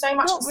seen it so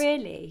much. Not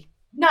really.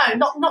 No,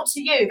 not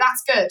to you.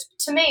 That's good.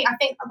 To me, I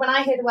think when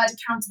I hear the word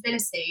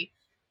accountability,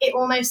 it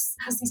almost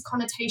has these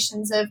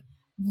connotations of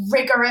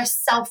rigorous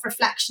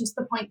self-reflection to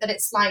the point that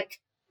it's like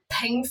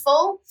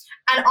painful.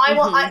 And I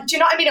want, do you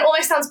know what I mean? It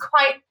almost sounds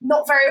quite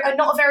not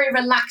a very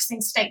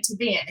relaxing state to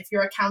be in if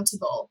you're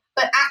accountable.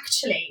 But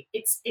actually,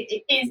 it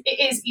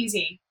is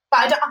easy.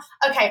 But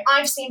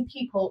I've seen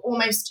people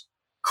almost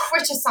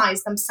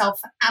criticize themselves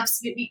for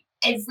absolutely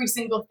every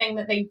single thing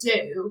that they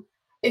do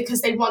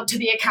because they want to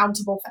be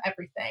accountable for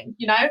everything,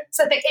 you know?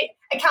 So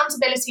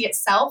accountability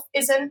itself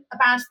isn't a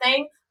bad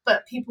thing,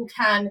 but people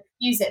can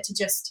use it to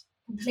just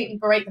completely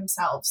berate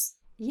themselves.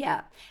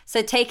 Yeah.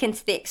 So taken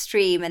to the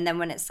extreme, and then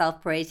when it's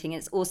self-berating,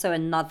 it's also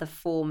another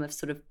form of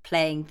sort of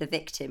playing the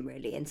victim,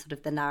 really, in sort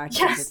of the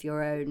narrative of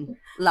your own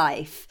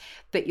life.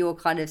 But you're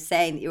kind of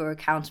saying that you're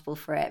accountable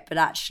for it. But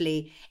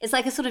actually, it's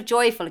like a sort of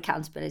joyful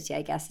accountability,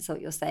 I guess, is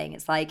what you're saying.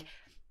 It's like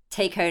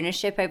take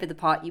ownership over the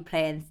part you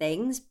play in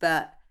things,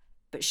 but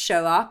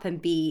show up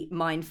and be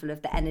mindful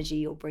of the energy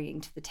you're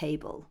bringing to the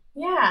table.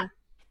 Yeah.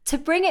 To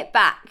bring it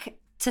back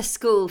to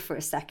school for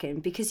a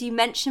second, because you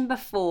mentioned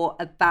before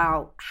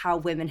about how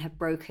women have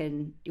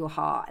broken your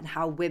heart and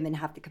how women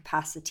have the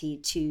capacity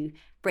to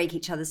break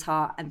each other's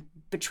heart and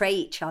betray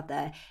each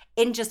other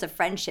in just a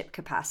friendship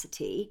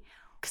capacity.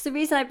 Because the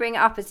reason I bring it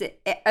up is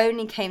it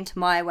only came to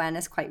my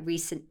awareness quite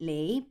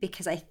recently,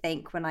 because I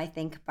think when I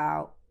think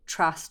about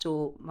trust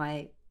or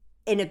my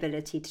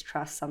inability to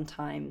trust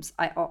sometimes,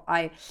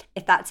 I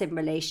if that's in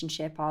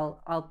relationship,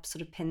 I'll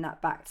sort of pin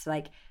that back to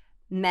like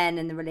men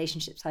and the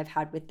relationships I've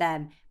had with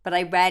them, but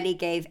I rarely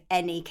gave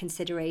any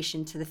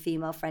consideration to the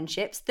female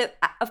friendships that,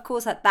 of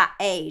course, at that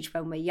age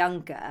when we're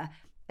younger,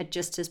 are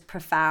just as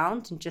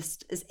profound and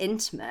just as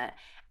intimate.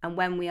 And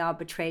when we are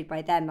betrayed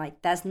by them,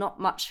 like there's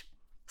not much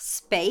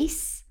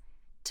space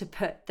to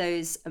put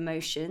those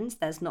emotions.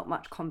 There's not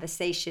much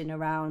conversation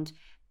around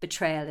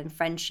betrayal in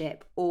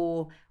friendship,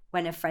 or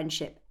when a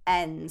friendship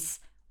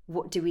ends,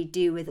 what do we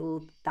do with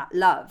all that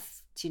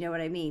love? Do you know what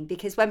I mean?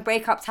 Because when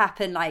breakups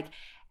happen, like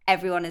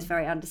everyone is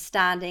very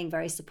understanding,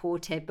 very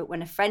supportive. But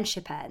when a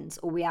friendship ends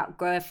or we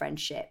outgrow a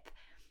friendship,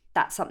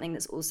 that's something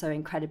that's also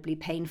incredibly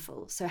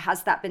painful. So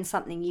has that been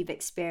something you've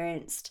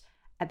experienced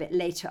a bit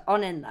later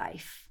on in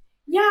life?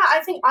 Yeah,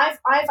 I think I've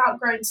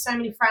outgrown so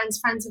many friends.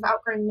 Friends have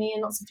outgrown me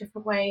in lots of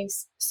different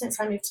ways since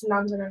I moved to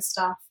London and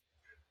stuff.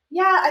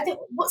 Yeah, I think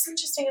what's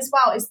interesting as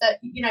well is that,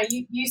 you know,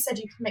 you said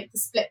you can make the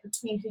split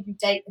between who you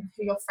date and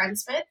who you're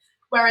friends with,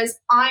 whereas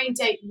I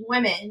date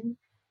women,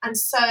 and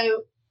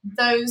so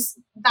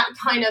that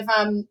kind of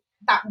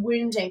that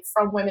wounding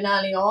from women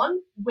early on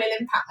will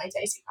impact my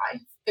dating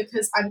life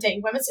because I'm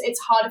dating women, so it's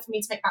harder for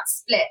me to make that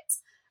split.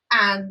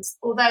 And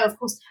although, of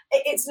course,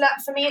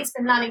 for me, it's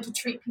been learning to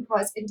treat people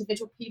as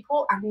individual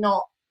people and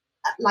not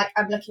like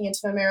I'm looking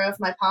into a mirror of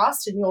my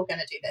past and you're going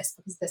to do this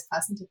because this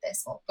person did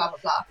this or blah, blah,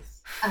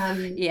 blah.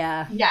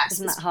 Yeah. Yes.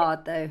 Isn't that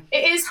hard though?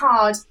 It is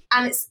hard.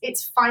 And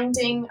it's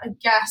finding, I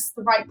guess,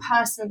 the right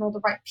person or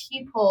the right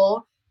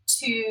people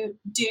to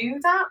do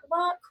that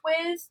work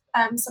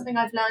with. Something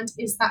I've learned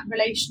is that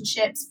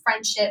relationships,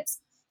 friendships,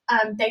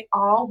 they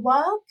are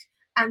work,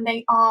 and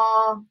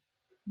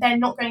they're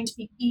not going to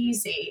be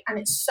easy. And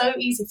it's so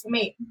easy for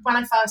me. When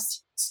I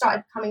first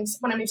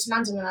when I moved to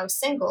London and I was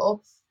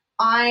single,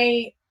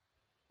 I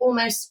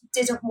almost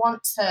didn't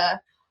want to.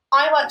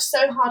 I worked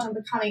so hard on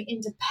becoming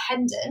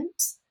independent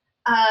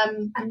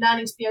and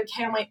learning to be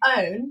okay on my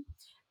own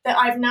that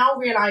I've now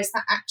realized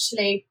that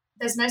actually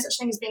there's no such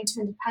thing as being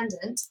too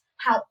independent.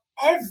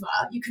 However,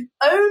 you can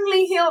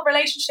only heal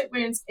relationship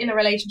wounds in a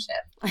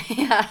relationship.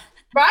 Yeah.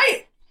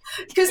 Right?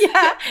 Because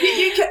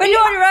when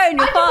you're on your own,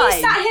 you're fine.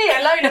 I sat here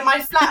alone in my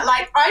flat,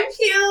 like, I'm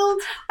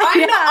healed.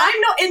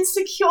 I'm not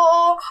insecure.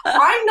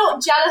 I'm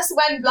not jealous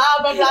when blah,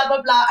 blah, blah,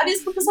 blah, blah. And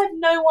it's because I have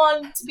no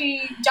one to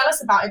be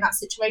jealous about in that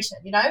situation,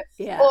 you know?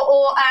 Yeah.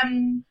 Or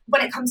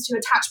when it comes to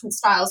attachment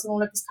styles and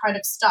all of this kind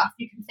of stuff,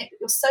 you can think that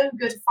you're so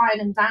good, fine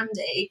and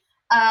dandy,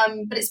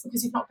 but it's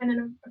because you've not been in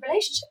a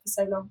relationship for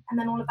so long. And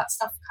then all of that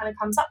stuff kind of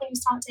comes up when you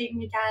start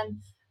dating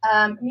again.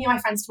 Me and my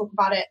friends talk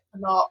about it a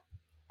lot.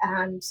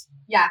 And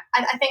yeah,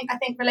 I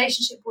think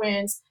relationship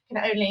wounds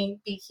can only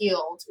be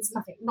healed. It's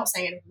nothing, I'm not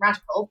saying anything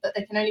radical, but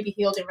they can only be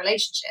healed in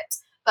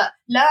relationships. But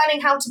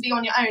learning how to be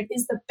on your own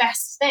is the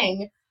best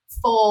thing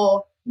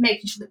for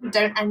making sure that we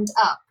don't end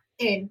up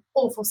in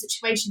awful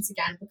situations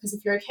again. Because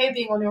if you're okay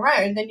being on your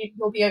own, then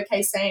you'll be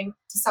okay saying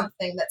to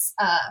something that's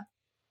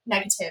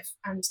negative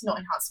and not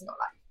enhancing your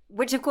life.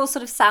 Which of course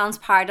sort of sounds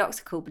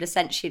paradoxical, but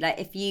essentially, like,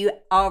 if you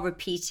are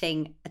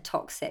repeating a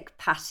toxic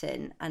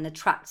pattern and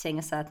attracting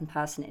a certain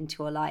person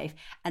into your life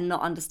and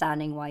not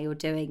understanding why you're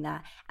doing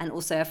that, and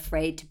also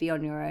afraid to be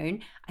on your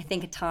own, I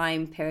think a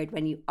time period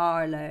when you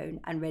are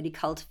alone and really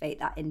cultivate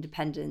that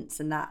independence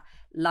and that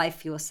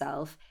life for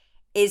yourself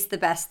is the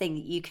best thing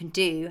that you can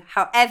do.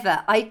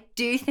 However, I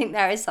do think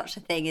there is such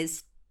a thing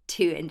as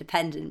too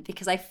independent,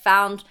 because I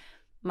found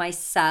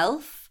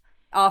myself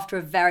after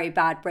a very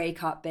bad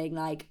breakup being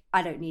like,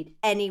 I don't need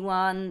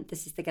anyone,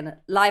 this is the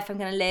life I'm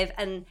gonna live.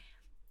 And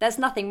there's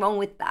nothing wrong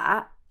with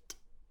that,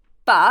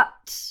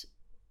 but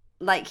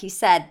like you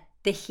said,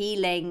 the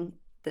healing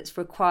that's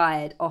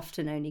required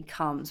often only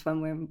comes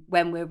when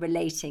we're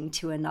relating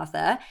to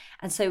another.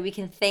 And so we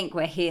can think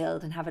we're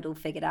healed and have it all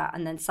figured out,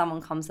 and then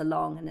someone comes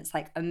along and it's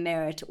like a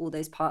mirror to all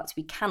those parts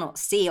we cannot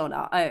see on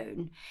our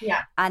own.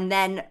 Yeah. And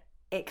then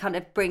it kind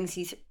of brings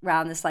you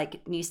around this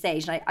like new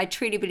stage. And I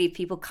truly believe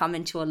people come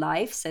into your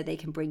life so they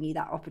can bring you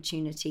that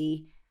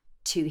opportunity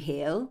to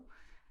heal.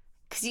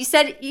 Because you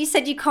said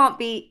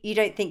you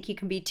don't think you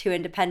can be too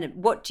independent.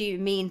 What do you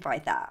mean by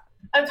that?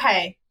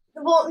 Okay.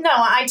 Well, no,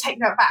 I take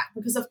that back,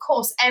 because of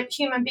course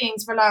human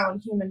beings rely on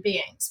human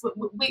beings.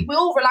 We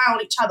all rely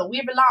on each other.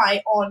 We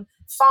rely on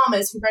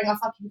farmers who bring our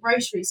fucking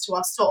groceries to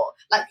our store.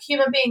 Like,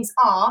 human beings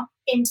are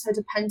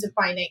interdependent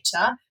by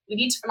nature. We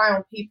need to rely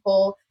on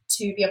people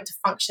to be able to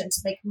function,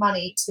 to make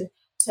money, to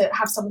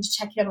have someone to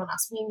check in on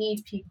us. We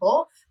need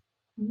people.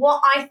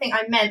 What I think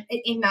I meant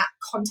in that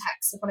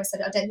context of when I said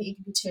I don't think you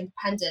can be too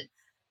independent,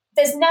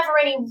 there's never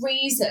any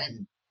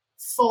reason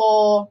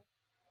for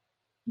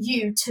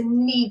you to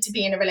need to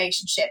be in a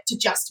relationship to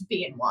just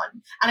be in one.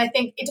 And I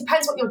think it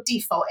depends what your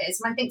default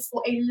is. And I think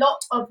for a lot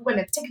of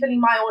women, particularly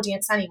my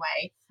audience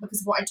anyway,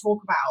 because of what I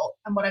talk about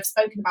and what I've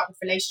spoken about with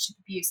relationship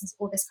abuse and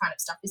all this kind of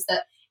stuff, is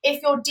that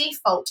if your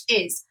default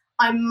is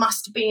I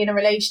must be in a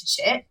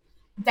relationship,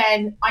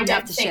 then I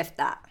don't think shift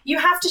that. You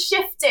have to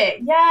shift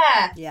it.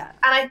 Yeah. Yeah.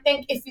 And I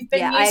think if you've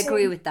been I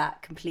agree with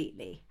that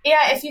completely.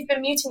 Yeah, if you've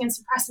been muting and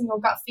suppressing your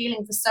gut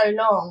feeling for so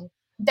long,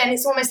 then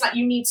it's almost like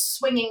you need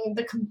swinging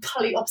the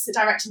complete opposite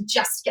direction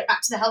just to get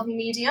back to the healthy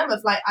medium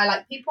of like, I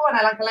like people and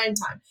I like alone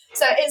time.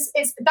 So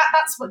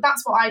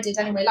that's what I did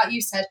anyway. Like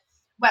you said,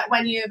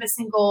 when you were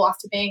single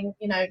after being,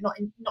 not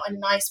in a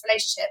nice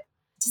relationship,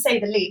 to say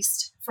the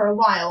least, for a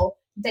while,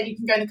 then you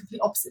can go in the complete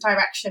opposite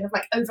direction of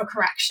like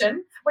overcorrection,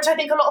 which I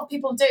think a lot of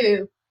people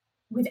do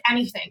with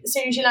anything. As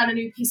soon as you learn a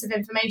new piece of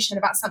information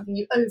about something,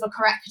 you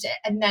overcorrect it,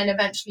 and then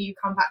eventually you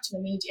come back to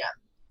the medium.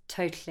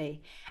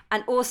 Totally.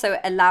 And also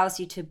it allows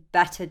you to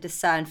better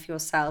discern for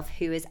yourself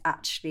who is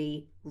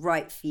actually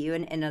right for you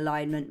and in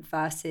alignment,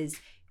 versus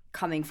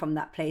coming from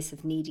that place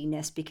of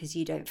neediness because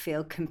you don't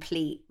feel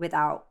complete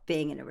without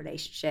being in a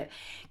relationship.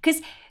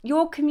 Because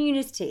your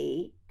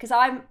community, because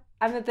I'm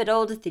a bit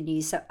older than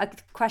you, so a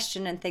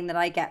question and thing that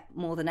I get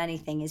more than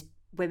anything is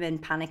women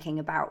panicking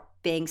about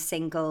being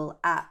single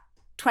at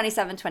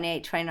 27,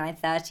 28, 29,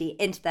 30,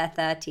 into their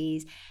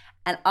 30s.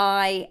 And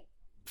I,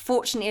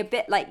 fortunately, a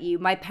bit like you,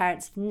 my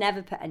parents have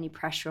never put any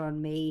pressure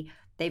on me.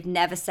 They've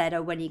never said,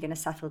 oh, when are you going to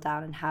settle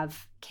down and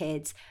have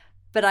kids?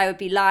 But I would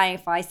be lying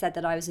if I said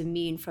that I was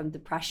immune from the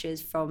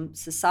pressures from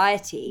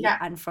society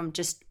and from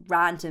just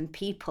random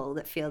people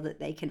that feel that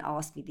they can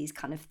ask me these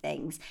kind of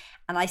things.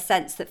 And I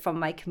sense that from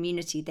my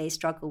community, they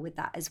struggle with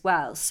that as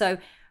well. So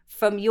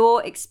from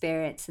your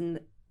experience and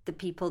the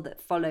people that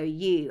follow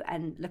you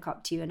and look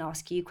up to you and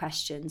ask you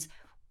questions,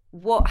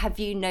 what have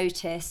you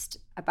noticed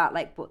about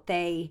like what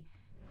they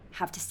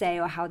have to say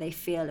or how they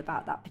feel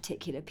about that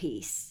particular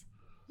piece?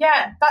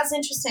 Yeah, that's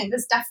interesting.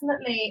 There's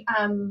definitely...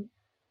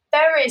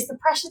 there is the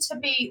pressure to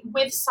be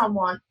with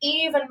someone,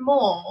 even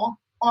more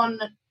on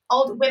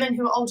old women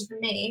who are older than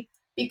me,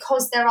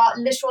 because there are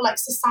literal like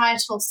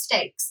societal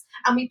stakes.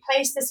 And we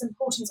place this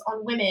importance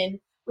on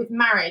women with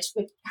marriage,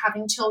 with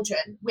having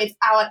children, with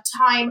our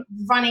time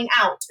running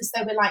out as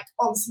though we're like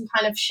on some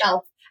kind of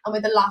shelf and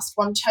we're the last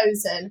one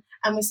chosen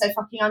and we're so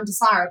fucking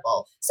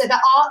undesirable. So there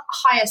are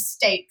higher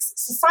stakes,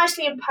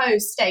 societally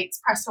imposed stakes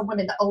pressed on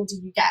women the older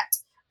you get.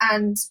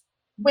 And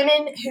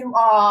women who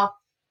are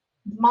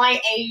my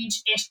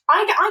age-ish,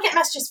 I get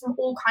messages from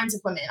all kinds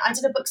of women. I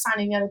did a book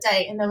signing the other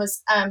day, and there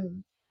was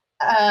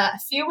a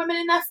few women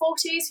in their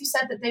 40s who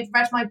said that they'd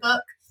read my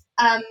book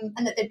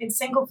and that they'd been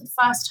single for the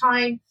first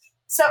time.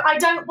 So I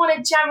don't want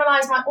to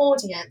generalize my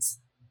audience,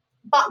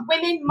 but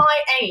women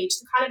my age,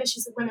 the kind of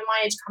issues that women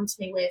my age come to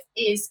me with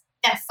is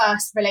their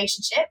first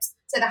relationships.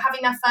 So they're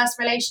having their first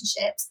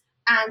relationships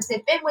and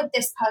they've been with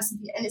this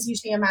person, and it's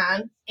usually a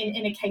man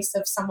in a case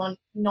of someone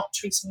not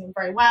treating them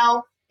very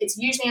well. It's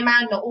usually a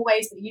man, not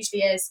always, but it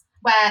usually is,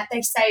 where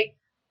they say,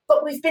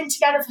 but we've been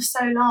together for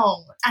so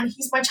long and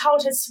he's my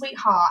childhood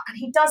sweetheart and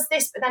he does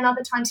this, but then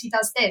other times he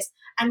does this.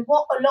 And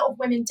what a lot of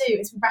women do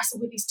is we wrestle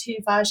with these two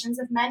versions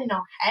of men in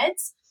our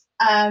heads,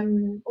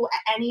 or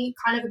any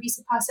kind of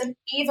abusive person,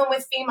 even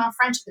with female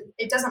friendship.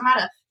 It doesn't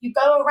matter. You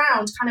go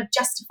around kind of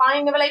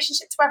justifying the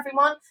relationship to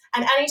everyone.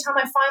 And anytime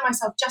I find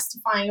myself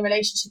justifying a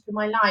relationship in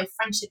my life,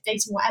 friendship,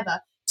 dating, whatever,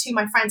 to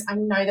my friends, I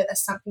know that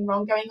there's something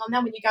wrong going on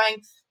there. When you're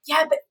going,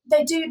 yeah, but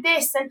they do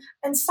this,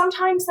 and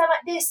sometimes they're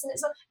like this, and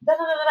it's like, blah,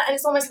 blah, blah, blah, and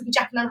it's almost like a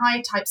Jekyll and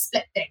Hyde type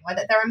split thing, where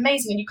they're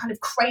amazing, and you kind of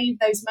crave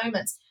those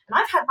moments. And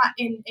I've had that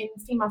in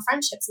female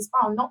friendships as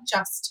well, not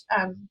just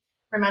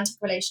romantic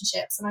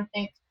relationships. And I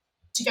think,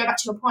 to go back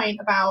to your point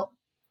about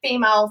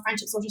female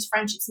friendships or just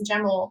friendships in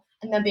general,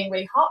 and them being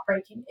really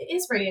heartbreaking, it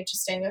is really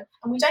interesting,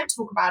 and we don't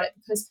talk about it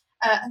because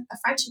a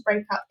friendship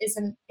breakup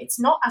it's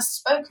not as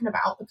spoken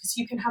about, because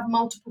you can have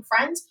multiple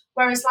friends,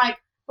 whereas like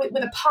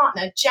with a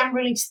partner,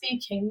 generally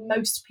speaking,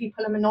 most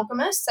people are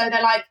monogamous. So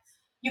they're like,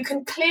 you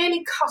can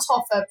clearly cut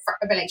off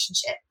a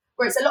relationship,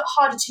 where it's a lot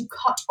harder to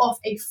cut off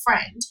a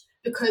friend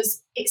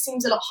because it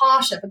seems a lot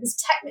harsher, because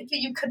technically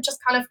you could just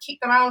kind of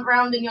keep them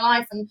around in your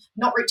life and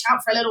not reach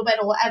out for a little bit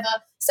or whatever.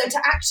 So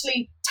to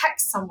actually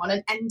text someone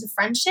and end a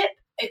friendship,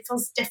 it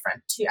feels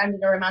different to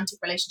ending a romantic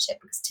relationship,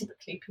 because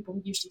typically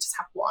people usually just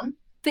have one.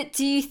 But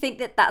do you think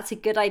that that's a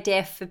good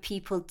idea for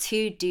people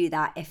to do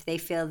that if they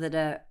feel that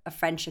a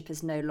friendship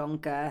is no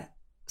longer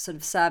sort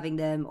of serving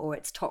them, or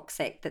it's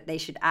toxic, that they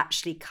should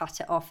actually cut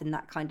it off in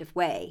that kind of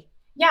way?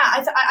 Yeah,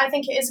 I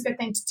think it is a good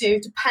thing to do,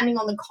 depending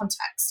on the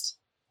context.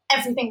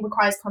 Everything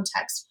requires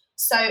context.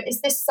 So is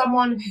this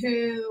someone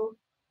who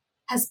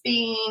has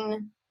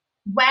been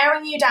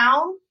wearing you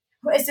down?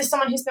 Is this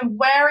someone who's been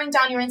wearing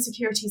down your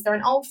insecurities? They're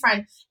an old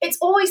friend. It's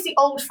always the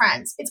old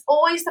friends. It's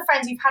always the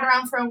friends you've had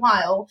around for a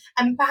while.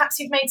 And perhaps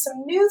you've made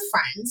some new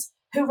friends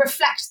who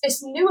reflect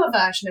this newer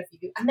version of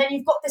you. And then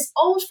you've got this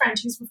old friend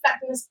who's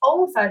reflecting this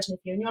old version of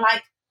you. And you're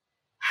like,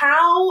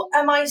 how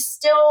am I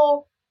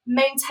still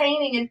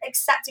maintaining and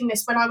accepting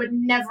this when I would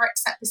never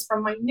accept this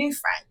from my new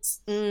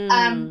friends?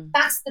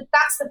 That's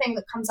the thing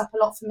that comes up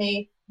a lot for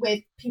me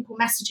with people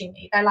messaging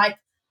me. They're like,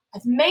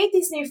 I've made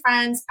these new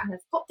friends and I've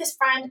got this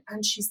friend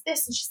and she's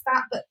this and she's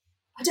that, but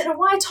I don't know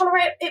why I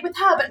tolerate it with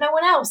her but no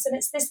one else. And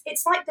it's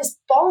like this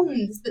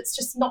bond that's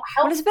just not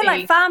healthy. Well, it's a bit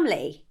like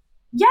family.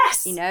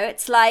 Yes. You know,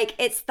 it's like,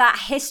 it's that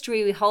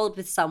history we hold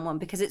with someone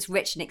because it's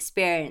rich in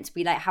experience.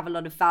 We like have a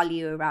lot of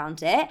value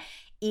around it,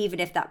 even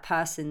if that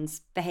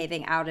person's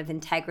behaving out of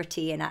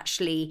integrity and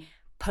actually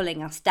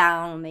pulling us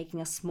down or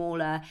making us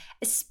smaller,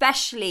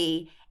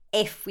 especially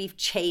if we've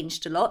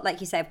changed a lot.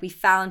 Like you said, if we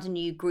found a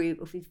new group,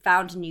 if we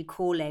found a new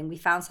calling, we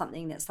found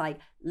something that's like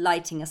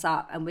lighting us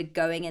up and we're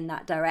going in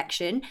that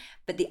direction,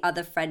 but the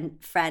other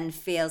friend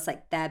feels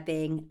like they're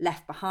being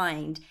left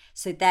behind.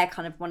 So they're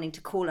kind of wanting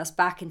to call us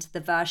back into the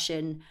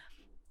version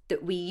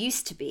that we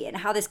used to be. And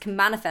how this can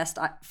manifest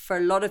for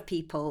a lot of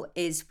people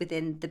is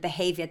within the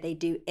behavior they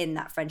do in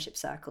that friendship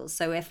circle.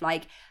 So if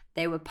like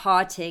they were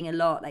partying a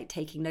lot, like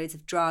taking loads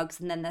of drugs,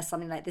 and then there's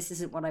something like, this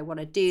isn't what I want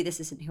to do, this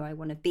isn't who I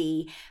want to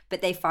be,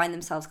 but they find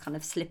themselves kind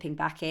of slipping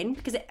back in,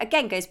 because it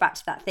again goes back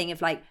to that thing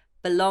of like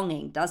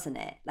belonging, doesn't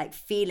it? Like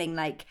feeling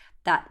like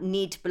that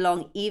need to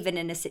belong even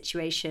in a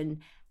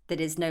situation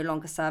that is no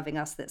longer serving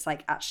us, that's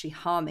like actually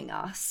harming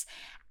us.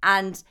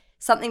 And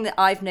something that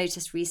I've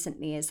noticed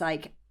recently is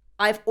like,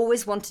 I've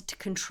always wanted to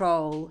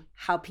control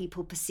how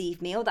people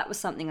perceive me, or that was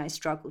something I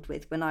struggled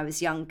with when I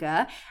was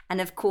younger. And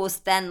of course,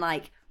 then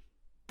like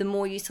the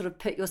more you sort of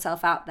put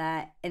yourself out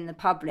there in the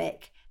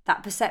public,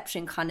 that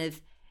perception kind of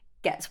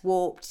gets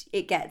warped.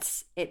 It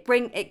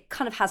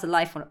kind of has a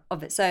life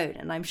of its own.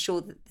 And I'm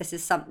sure that this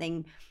is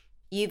something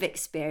you've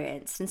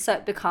experienced. And so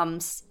it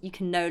becomes, you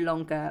can no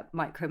longer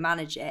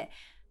micromanage it.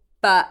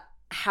 But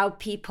how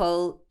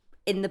people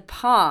in the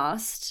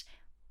past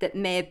that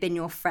may have been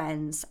your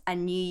friends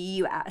and knew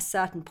you at a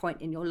certain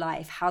point in your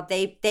life, how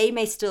they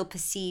may still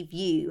perceive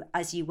you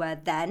as you were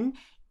then,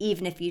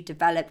 even if you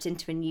developed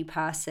into a new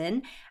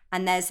person.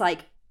 And there's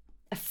like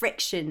a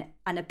friction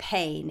and a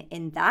pain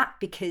in that,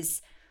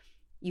 because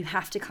you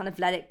have to kind of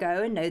let it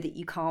go and know that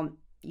you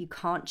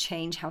can't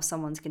change how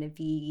someone's going to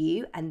view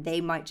you, and they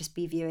might just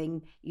be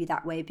viewing you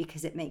that way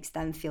because it makes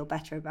them feel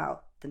better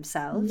about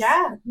themselves.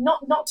 Yeah,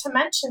 not to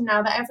mention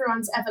now that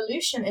everyone's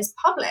evolution is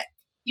public.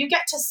 You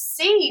get to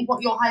see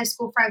what your high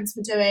school friends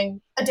are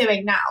doing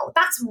now.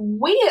 That's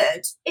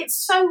weird. It's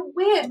so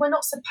weird. We're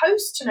not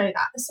supposed to know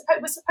that.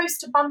 We're supposed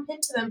to bump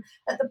into them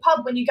at the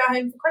pub when you go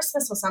home for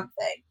Christmas or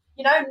something.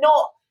 You know,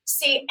 not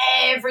see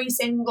every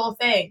single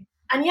thing.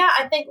 And yeah,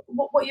 I think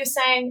what you're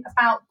saying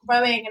about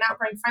growing and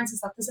outgrowing friends and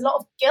stuff, there's a lot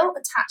of guilt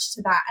attached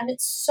to that. And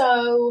it's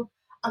so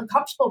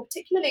uncomfortable,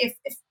 particularly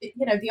if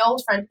you know, the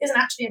old friend isn't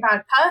actually a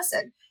bad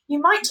person. You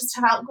might just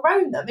have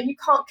outgrown them and you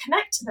can't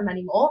connect to them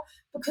anymore,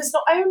 because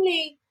not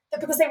only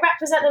because they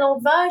represent an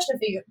old version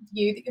of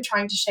you that you're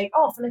trying to shake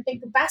off. And I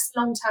think the best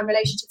long-term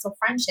relationships or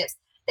friendships,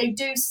 they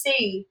do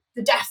see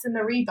the death and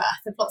the rebirth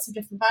of lots of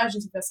different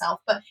versions of yourself.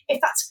 But if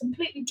that's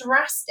completely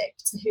drastic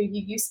to who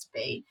you used to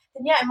be,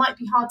 then yeah, it might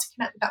be hard to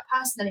connect with that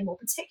person anymore,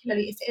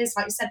 particularly if it is,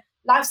 like you said,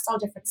 lifestyle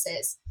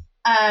differences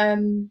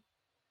and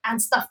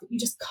stuff that you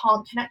just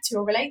can't connect to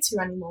or relate to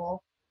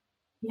anymore.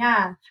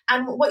 Yeah.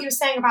 And what you were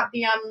saying about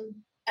the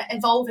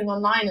evolving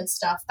online and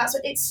stuff, that's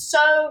what, it's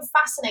so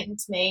fascinating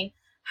to me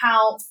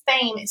how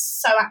fame is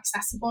so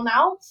accessible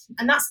now.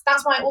 And that's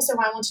why I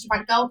wanted to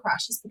write Girl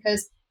Crush, is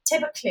because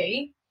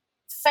typically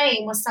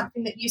fame was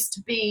something that used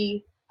to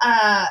be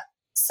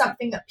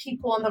something that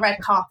people on the red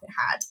carpet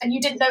had, and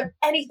you didn't know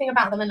anything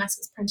about them unless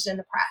it was printed in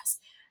the press.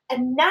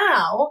 And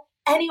now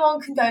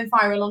anyone can go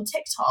viral on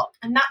TikTok,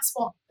 and that's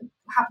what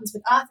happens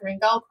with Eartha in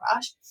Girl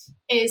Crush.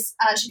 Is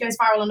she goes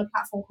viral on a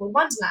platform called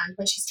Wonderland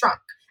when she's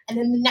drunk, and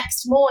then the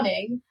next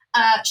morning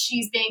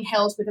she's being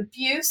hailed with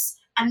abuse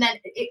and then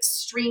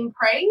extreme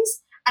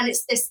praise, and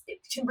it's this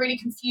really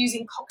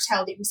confusing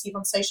cocktail that you receive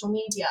on social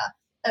media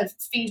of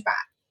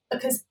feedback,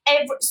 because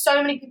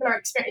so many people are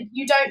experiencing.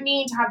 You don't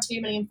need to have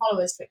 2 million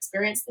followers to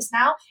experience this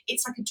now.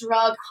 It's like a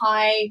drug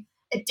high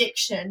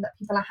addiction that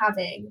people are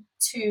having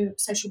to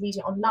social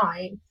media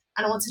online.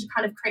 And I wanted to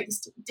kind of create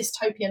this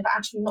dystopian, but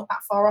actually not that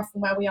far off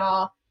from where we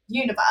are,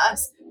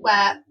 universe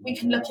where we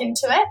can look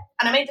into it.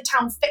 And I made the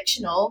town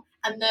fictional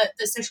and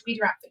the social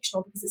media app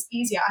fictional because it's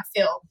easier, I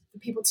feel, for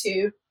people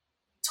to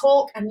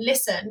talk and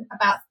listen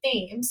about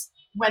themes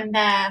when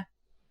they're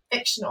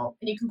fictional,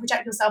 and you can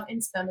project yourself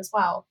into them as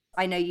well.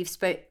 I know you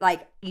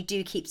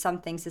do keep some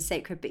things as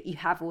sacred, but you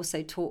have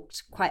also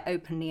talked quite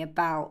openly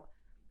about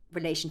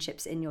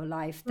relationships in your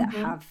life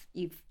that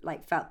you've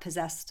like felt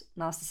possessed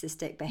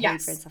narcissistic behavior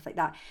and stuff like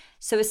that.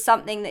 So it's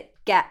something that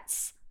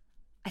gets,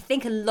 I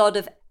think, a lot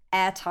of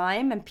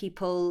airtime, and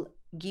people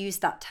use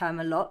that term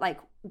a lot. Like,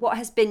 what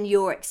has been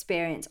your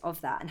experience of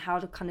that, and how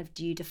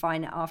do you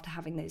define it after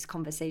having those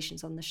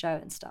conversations on the show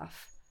and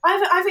stuff?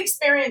 I've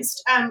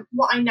experienced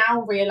what I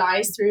now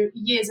realise through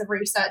years of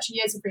research,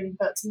 years of reading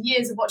books, and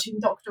years of watching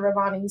Dr.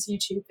 Ravani's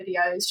YouTube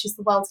videos. She's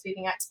the world's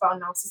leading expert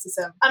on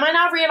narcissism. And I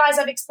now realise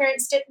I've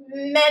experienced it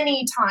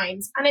many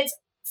times. And it's,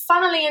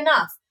 funnily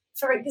enough,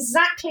 for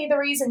exactly the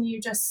reason you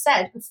just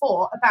said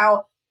before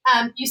about,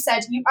 you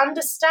said you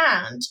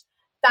understand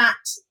that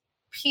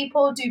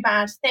people do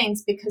bad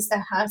things because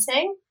they're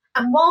hurting.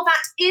 And while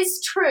that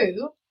is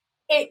true,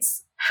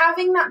 it's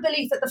having that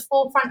belief at the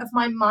forefront of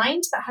my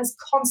mind that has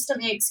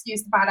constantly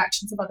excused the bad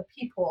actions of other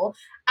people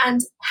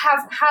and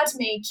have had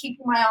me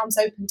keeping my arms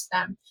open to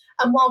them.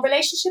 And while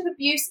relationship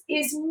abuse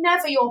is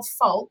never your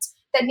fault,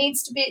 there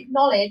needs to be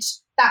acknowledged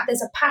that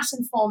there's a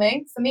pattern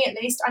forming. For me,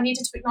 at least, I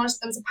needed to acknowledge that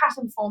there was a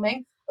pattern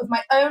forming of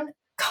my own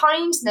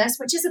kindness,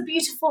 which is a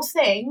beautiful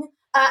thing,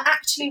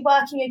 actually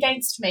working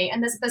against me.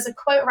 And there's a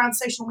quote around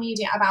social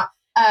media about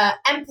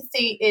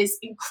empathy is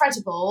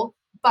incredible,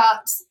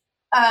 but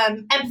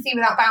empathy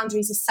without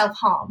boundaries is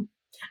self-harm.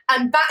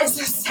 And that is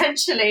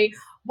essentially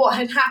what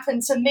had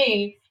happened to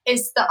me,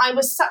 is that I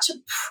was such a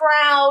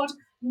proud,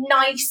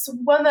 nice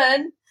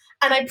woman,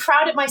 and I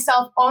prided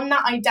myself on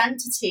that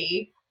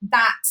identity,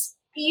 that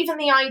even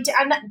the idea,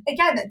 and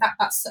again,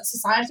 that's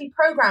society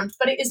programmed,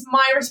 but it is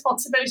my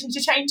responsibility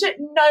to change it.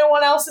 No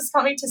one else is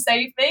coming to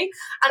save me.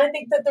 And I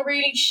think that the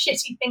really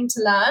shitty thing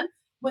to learn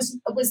was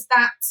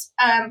that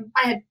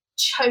I had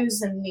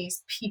chosen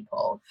these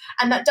people,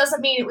 and that doesn't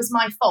mean it was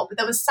my fault, but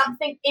there was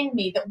something in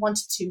me that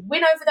wanted to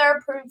win over their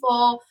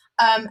approval,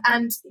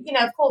 and you know,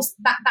 of course,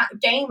 that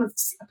game of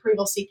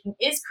approval seeking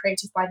is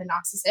created by the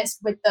narcissist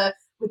with the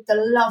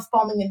love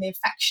bombing and the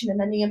affection, and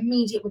then the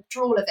immediate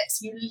withdrawal of it.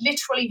 So you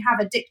literally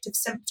have addictive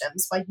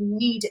symptoms where you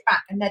need it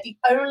back, and they're the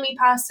only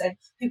person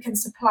who can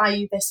supply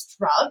you this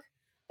drug.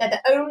 They're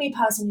the only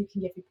person who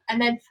can give you, and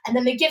then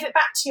they give it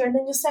back to you, and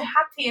then you're so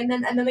happy, and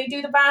then they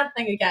do the bad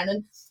thing again.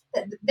 And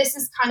this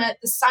is kind of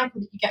the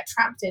cycle that you get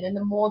trapped in. And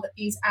the more that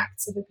these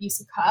acts of abuse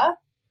occur,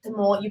 the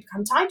more you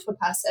become tied to a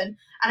person.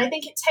 And I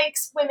think it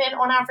takes women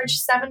on average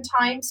 7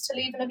 times to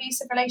leave an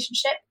abusive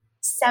relationship.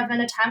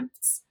 7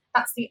 attempts.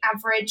 That's the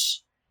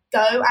average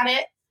go at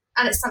it.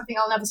 And it's something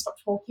I'll never stop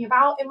talking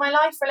about in my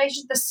life.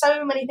 Relations. There's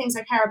so many things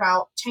I care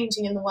about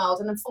changing in the world,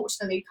 and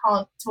unfortunately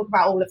can't talk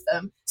about all of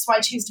them. So I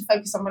choose to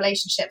focus on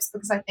relationships,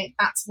 because I think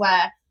that's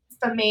where,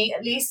 for me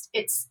at least,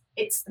 it's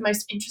the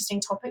most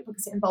interesting topic,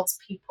 because it involves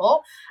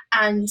people.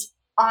 And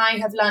I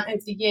have learned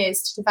over the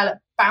years to develop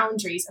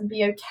boundaries and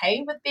be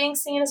okay with being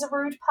seen as a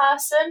rude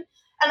person.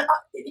 And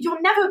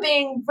you're never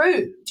being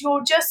rude.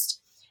 You're just...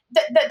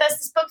 There's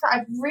this book that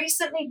I've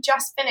recently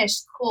just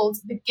finished called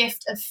The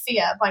Gift of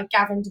Fear by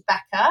Gavin de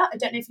Becker. I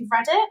don't know if you've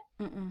read it.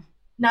 Mm-mm.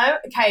 No?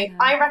 Okay. No.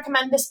 I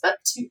recommend this book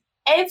to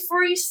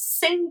every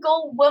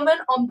single woman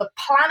on the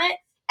planet,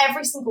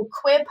 every single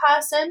queer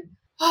person.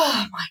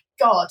 Oh my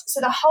God. So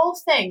the whole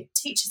thing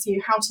teaches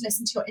you how to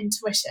listen to your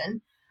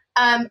intuition.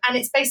 And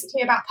it's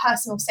basically about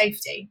personal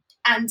safety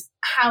and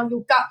how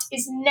your gut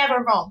is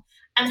never wrong.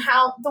 And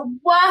how the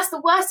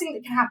worst thing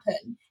that can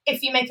happen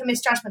if you make a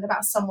misjudgment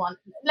about someone,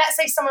 let's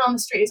say someone on the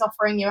street is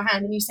offering you a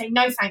hand and you say,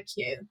 no, thank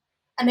you.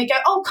 And they go,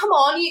 oh, come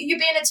on, you're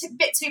being a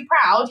bit too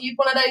proud. You're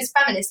one of those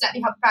feminists, let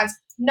me help your bags.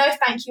 No,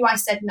 thank you, I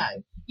said no.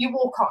 You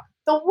walk on.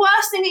 The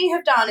worst thing that you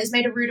have done is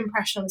made a rude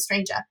impression on a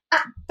stranger.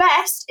 At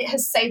best, it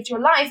has saved your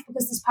life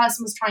because this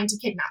person was trying to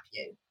kidnap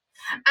you.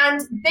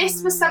 And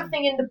this was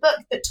something in the book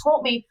that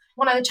taught me,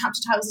 one of the chapter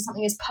titles or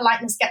something is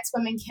Politeness Gets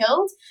Women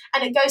Killed.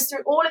 And it goes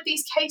through all of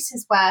these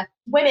cases where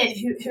women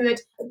who had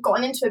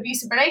gotten into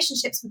abusive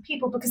relationships with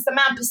people because the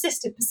man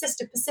persisted.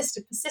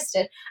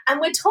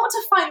 And we're taught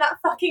to find that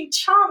fucking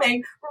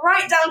charming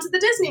right down to the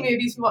Disney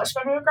movies we watched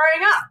when we were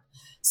growing up.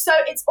 So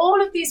it's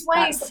all of these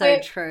ways That's so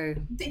true.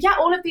 Yeah,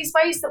 all of these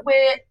ways that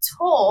we're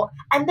taught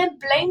and then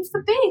blamed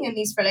for being in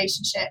these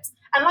relationships.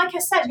 And like I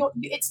said,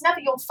 it's never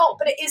your fault,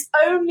 but it is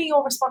only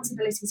your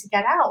responsibility to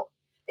get out.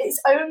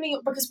 It's only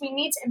because we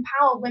need to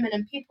empower women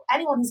and people,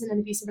 anyone who's in an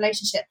abusive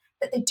relationship,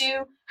 that they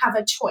do have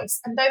a choice.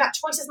 And though that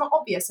choice is not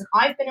obvious, and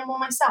I've been in one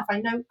myself, I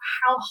know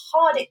how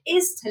hard it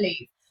is to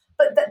leave,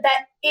 but that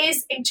there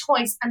is a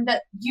choice and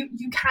that you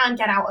can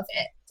get out of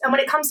it. And when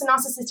it comes to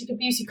narcissistic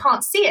abuse, you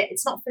can't see it.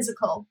 It's not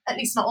physical, at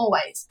least not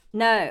always.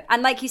 No.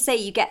 And like you say,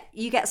 you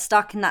get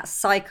stuck in that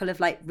cycle of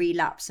like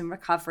relapse and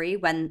recovery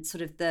when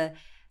sort of the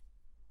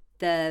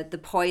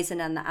poison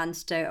and the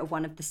antidote are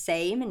one of the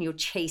same, and you're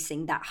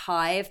chasing that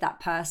high of that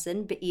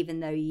person, but even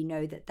though you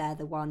know that they're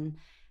the one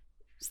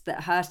that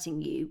are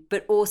hurting you.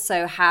 But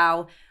also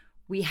how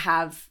we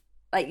have,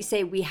 like you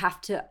say, we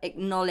have to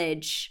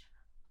acknowledge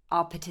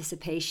our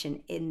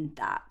participation in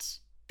that,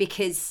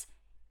 because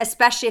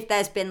especially if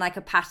there's been like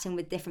a pattern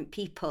with different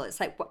people,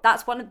 it's like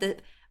that's one of the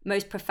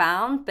most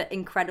profound but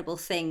incredible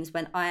things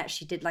when I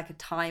actually did like a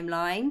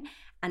timeline.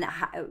 And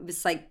it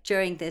was like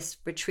during this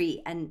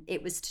retreat, and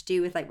it was to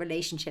do with like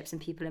relationships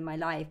and people in my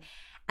life.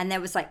 And there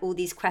was like all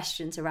these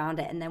questions around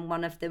it. And then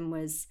one of them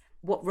was,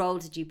 what role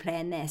did you play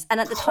in this?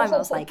 And at the time I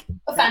was like,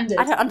 offended.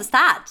 I don't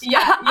understand. Yeah,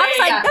 I was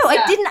like, no,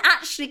 I didn't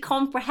actually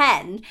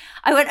comprehend.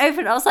 I went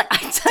over and I was like, I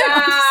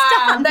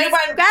don't understand. They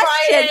went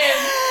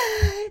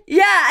crying.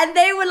 Yeah, and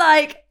they were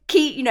like,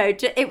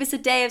 it was a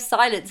day of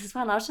silence as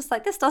well. And I was just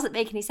like, this doesn't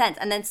make any sense.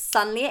 And then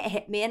suddenly it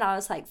hit me and I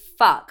was like,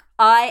 fuck,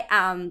 I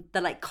am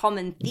the like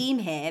common theme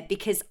here,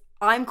 because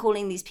I'm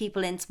calling these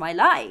people into my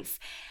life.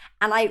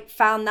 And I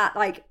found that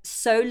like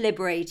so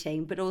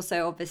liberating, but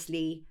also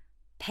obviously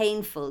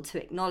painful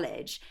to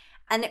acknowledge.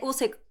 And it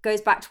also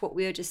goes back to what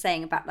we were just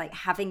saying about like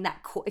having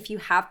that core, if you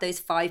have those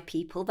 5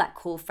 people, that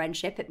core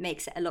friendship, it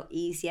makes it a lot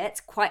easier.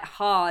 It's quite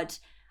hard.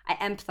 I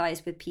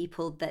empathize with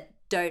people that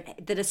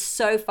are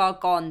so far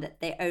gone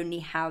that they only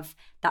have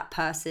that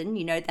person.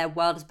 Their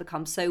world has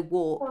become so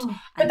warped,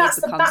 and they've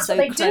become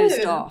so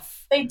closed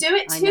off. They do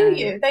it to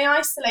you. They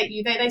isolate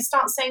you. They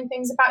start saying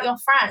things about your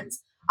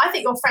friends. I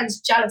think your friend's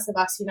jealous of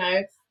us,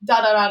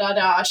 da da da da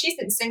da. She's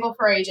been single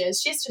for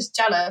ages. She's just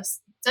jealous.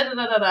 Da da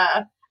da da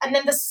da. And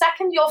then the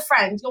second your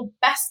friend, your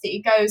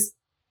bestie, goes,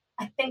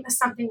 I think there's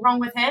something wrong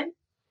with him,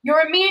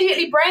 you're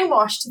immediately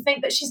brainwashed to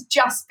think that she's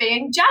just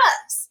being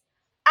jealous.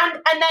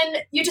 And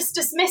then you just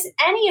dismiss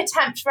any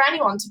attempt for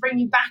anyone to bring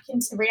you back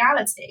into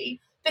reality,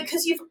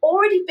 because these people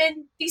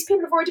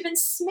have already been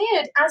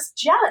smeared as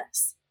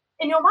jealous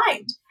in your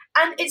mind.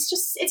 And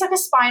it's like a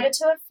spider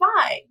to a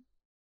fly.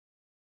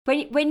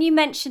 When you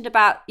mentioned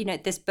about,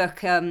 this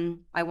book,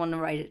 I want to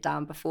write it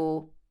down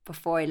before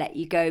I let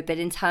you go, but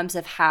in terms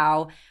of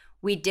how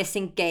we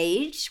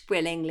disengage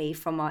willingly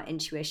from our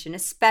intuition,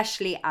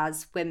 especially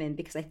as women,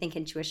 because I think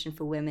intuition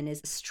for women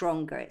is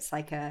stronger. It's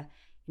like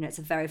it's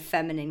a very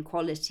feminine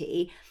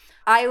quality.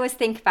 I always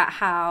think about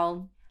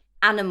how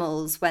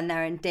animals, when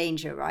they're in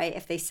danger, right?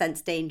 If they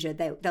sense danger,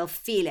 they'll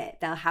feel it.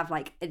 They'll have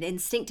like an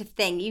instinctive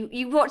thing.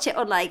 You watch it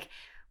on like,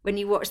 when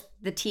you watch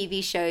the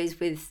TV shows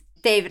with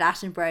David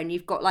Attenborough, and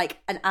you've got like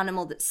an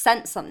animal that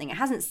sensed something. It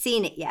hasn't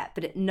seen it yet,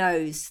 but it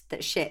knows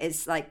that shit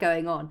is like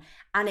going on,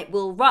 and it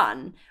will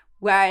run.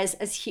 Whereas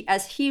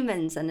as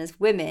humans and as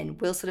women,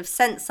 we'll sort of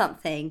sense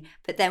something,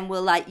 but then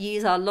we'll like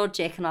use our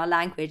logic and our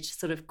language to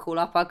sort of call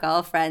up our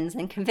girlfriends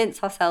and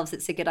convince ourselves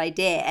it's a good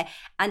idea,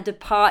 and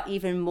depart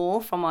even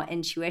more from our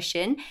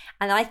intuition.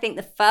 And I think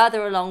the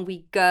further along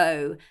we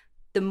go,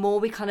 the more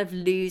we kind of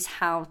lose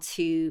how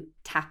to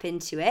tap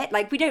into it.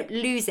 Like, we don't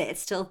lose it,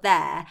 it's still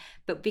there,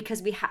 but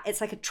because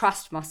it's like a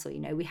trust muscle,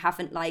 we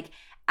haven't like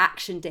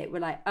actioned it. We're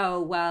like,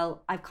 oh,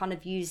 well, I've kind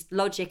of used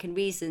logic and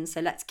reason,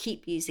 so let's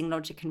keep using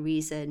logic and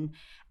reason.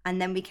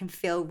 And then we can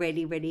feel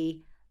really,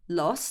 really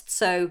lost.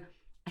 So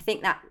I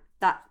think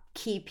that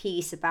key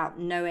piece about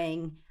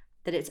knowing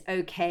that it's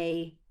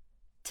okay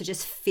to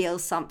just feel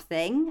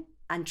something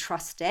and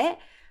trust it.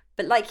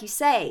 But like you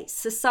say,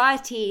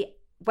 society,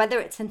 whether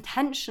it's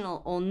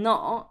intentional or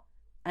not,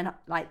 and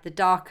like the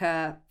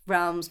darker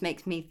realms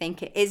makes me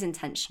think it is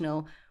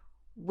intentional,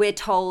 we're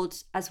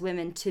told as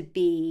women to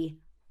be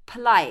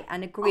polite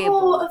and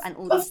agreeable and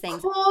all these things.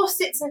 Of course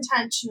it's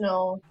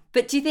intentional.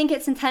 But do you think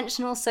it's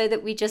intentional so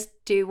that we just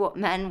do what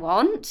men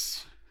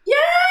want?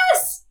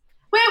 Yes!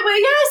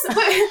 Yes! Of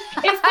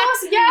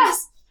course,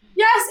 yes!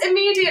 Yes,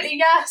 immediately,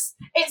 yes.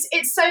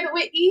 It's so that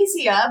we're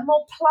easier,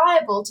 more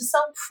pliable to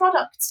sell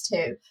products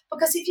to.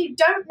 Because if you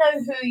don't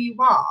know who you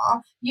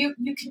are, you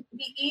can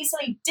be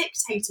easily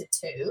dictated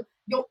to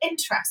your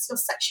interests, your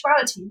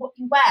sexuality, what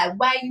you wear,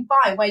 where you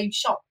buy, where you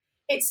shop.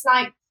 It's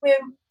like we're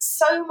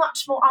so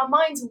much more, our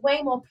minds are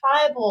way more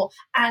pliable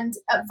and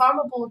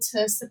vulnerable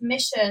to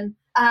submission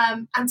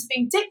and to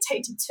being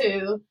dictated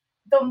to,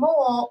 the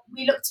more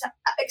we look to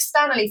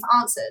externally for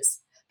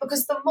answers.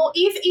 Because the more,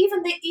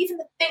 even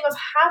the thing of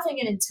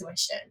having an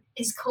intuition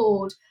is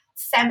called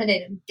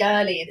feminine and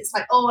girly, and it's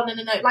like, oh no,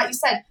 like you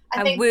said,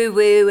 I think woo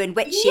woo and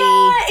witchy.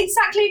 Yeah,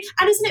 exactly.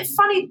 And isn't it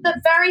funny?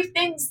 The very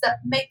things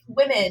that make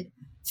women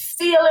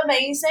feel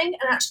amazing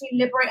and actually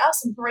liberate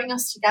us and bring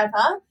us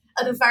together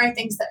are the very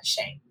things that are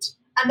shamed.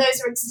 And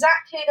those are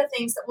exactly the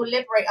things that will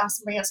liberate us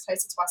and bring us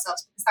closer to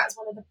ourselves, because that's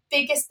one of the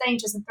biggest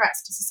dangers and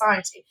threats to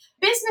society.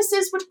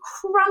 Businesses would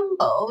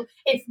crumble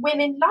if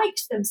women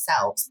liked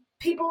themselves.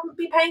 People wouldn't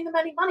be paying them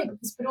any money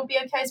because we'd all be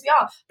okay as we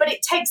are. But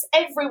it takes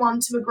everyone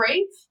to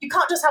agree. You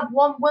can't just have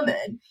one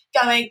woman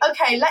going,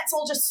 okay, let's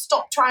all just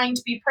stop trying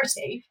to be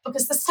pretty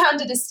because the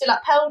standard is still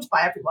upheld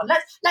by everyone.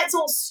 Let's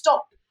all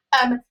stop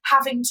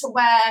having to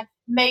wear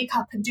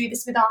makeup and do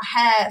this with our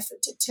hair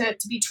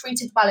to be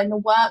treated well in the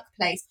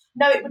workplace.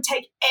 No, it would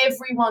take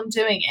everyone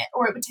doing it,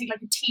 or it would take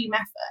like a team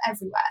effort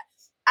everywhere.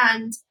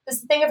 And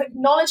there's the thing of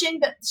acknowledging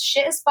that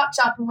shit is fucked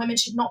up and women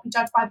should not be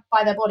judged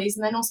by their bodies,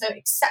 and then also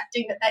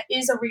accepting that there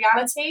is a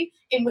reality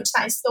in which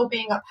that is still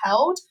being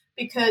upheld,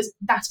 because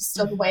that is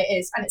still the way it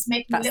is. And it's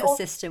making that's the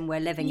system we're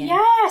living in.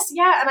 Yes,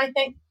 yeah. And I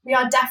think we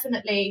are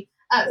definitely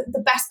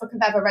the best book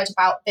I've ever read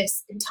about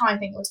this entire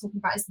thing we're talking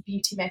about is The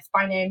Beauty Myth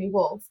by Naomi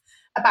Wolf,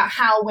 about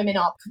how women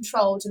are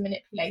controlled and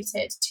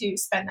manipulated to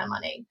spend their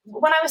money.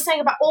 When I was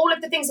saying about all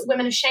of the things that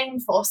women are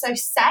shamed for, so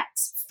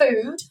sex,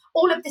 food,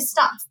 all of this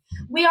stuff,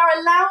 we are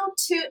allowed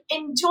to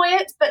enjoy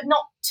it, but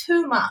not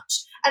too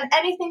much. And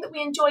anything that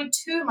we enjoy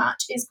too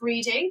much is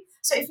greedy.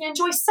 So if you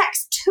enjoy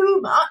sex too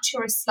much,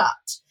 you're a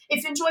slut.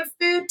 If you enjoy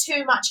food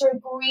too much, you're a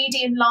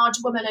greedy and large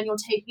woman and you're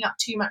taking up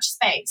too much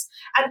space.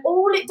 And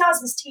all it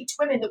does is teach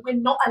women that we're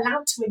not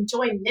allowed to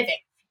enjoy living.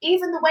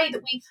 Even the way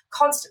that we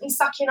constantly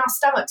suck in our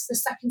stomachs the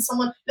second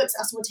someone looks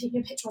at us and we're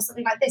taking a picture or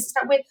something like this, it's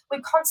that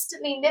we're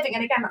constantly living.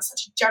 And again, that's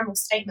such a general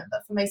statement,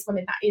 but for most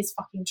women, that is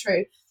fucking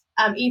true.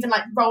 Even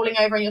like rolling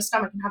over in your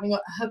stomach and having a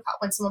hookup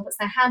when someone puts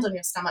their hand on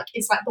your stomach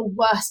is like the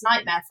worst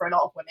nightmare for a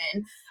lot of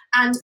women.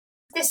 And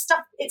this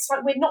stuff, it's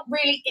like we're not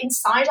really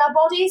inside our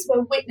bodies,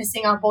 we're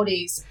witnessing our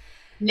bodies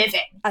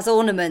living. As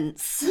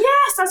ornaments.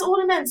 Yes, as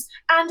ornaments.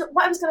 And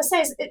what I was going to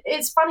say is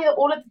it's funny that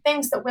all of the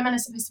things that women are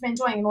supposed to be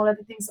enjoying and all of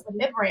the things that would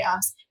liberate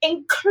us,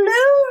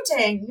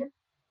 including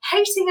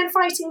hating and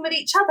fighting with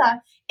each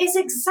other, is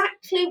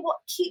exactly what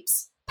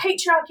keeps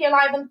patriarchy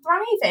alive and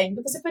thriving.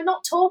 Because if we're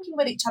not talking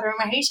with each other and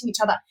we're hating each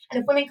other,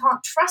 and if women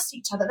can't trust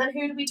each other, then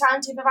who do we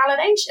turn to for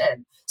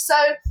validation? So,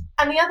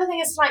 and the other thing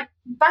is, like,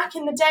 back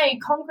in the day,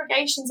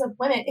 congregations of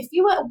women, if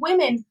you were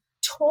women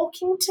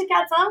talking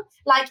together,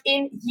 like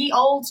in ye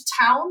old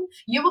town,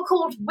 you were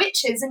called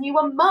witches and you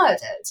were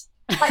murdered.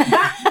 Like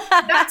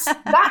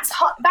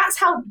that's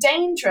how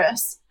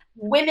dangerous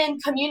women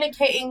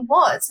communicating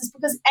was, is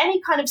because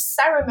any kind of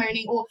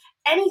ceremony or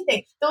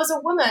anything. There was a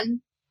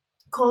woman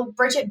called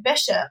Bridget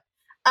Bishop.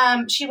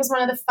 She was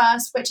one of the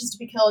first witches to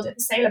be killed at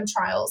the Salem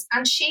trials,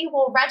 and she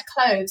wore red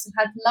clothes and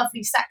had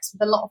lovely sex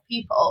with a lot of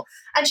people,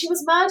 and she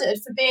was murdered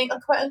for being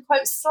a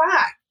quote-unquote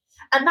slag.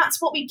 And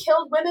that's what we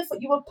killed women for.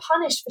 You were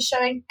punished for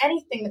showing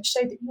anything that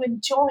showed that you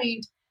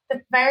enjoyed the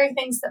very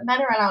things that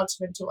men are allowed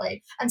to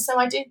enjoy. And so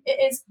it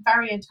is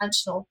very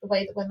intentional, the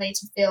way that we're made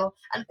to feel.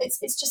 And it's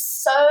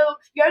just so,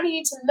 you only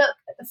need to look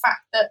at the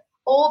fact that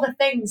all the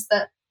things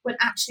that would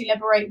actually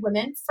liberate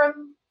women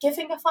from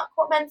giving a fuck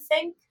what men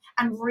think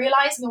and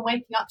realizing and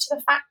waking up to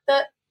the fact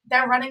that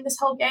they're running this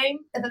whole game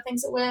are the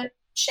things that we're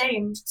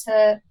shamed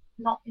to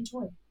not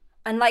enjoy.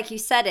 And like you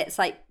said, it's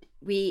like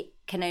we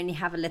can only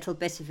have a little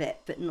bit of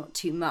it, but not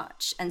too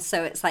much. And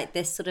so it's like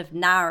this sort of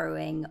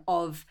narrowing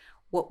of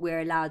what we're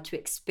allowed to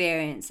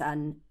experience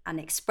and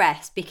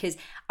express. Because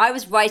I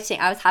was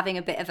having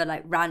a bit of a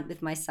like rant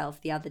with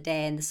myself the other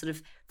day, and the sort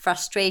of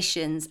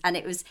frustrations, and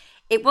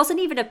it wasn't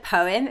even a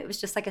poem, it was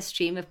just like a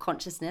stream of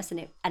consciousness,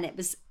 and it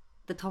was,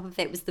 the top of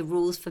it was the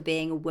rules for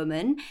being a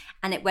woman.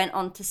 And it went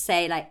on to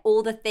say like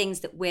all the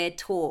things that we're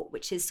taught,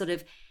 which is sort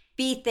of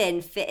be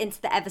thin, fit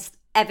into the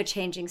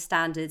ever-changing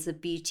standards of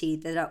beauty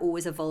that are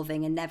always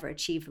evolving and never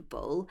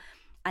achievable.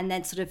 And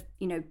then sort of,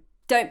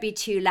 don't be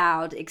too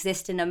loud,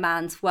 exist in a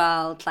man's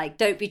world, like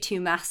don't be too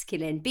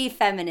masculine, be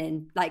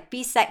feminine, like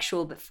be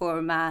sexual but for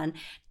a man,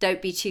 don't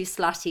be too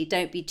slutty,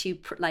 don't be too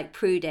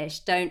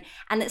prudish, and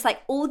it's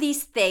like all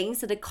these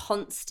things that are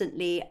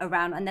constantly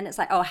around. And then it's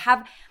like, oh,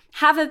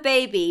 have a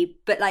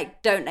baby, but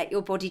like don't let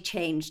your body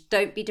change,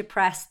 don't be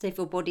depressed if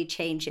your body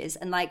changes,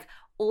 and like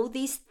all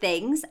these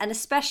things. And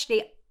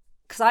especially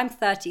because I'm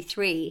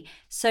 33,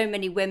 so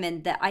many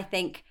women that I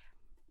think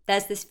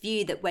there's this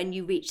view that when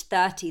you reach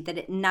 30 that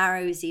it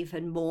narrows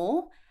even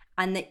more,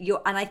 and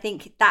I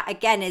think that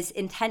again is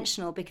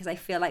intentional, because I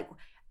feel like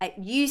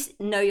you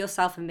know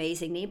yourself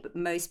amazingly, but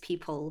most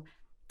people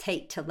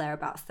take till they're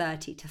about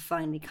 30 to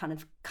finally kind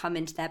of come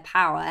into their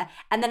power,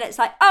 and then it's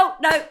like, oh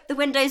no, the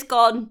window's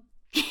gone.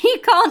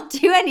 You can't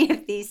do any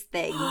of these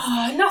things.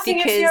 Nothing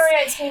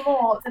infuriates me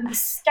more than the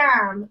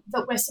scam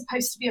that we're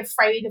supposed to be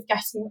afraid of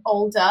getting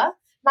older.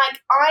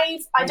 Like,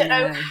 I don't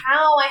know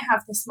how I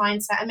have this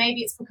mindset, and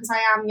maybe it's because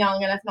I am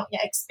young and I've not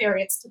yet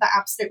experienced the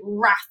absolute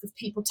wrath of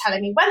people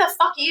telling me, when the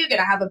fuck are you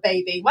going to have a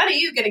baby? When are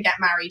you going to get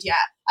married yet?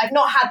 I've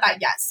not had that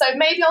yet. So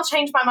maybe I'll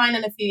change my mind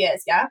in a few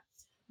years, yeah?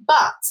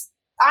 But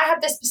I have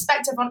this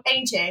perspective on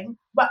aging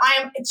where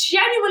I am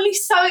genuinely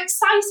so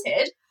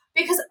excited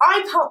because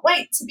I can't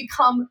wait to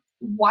become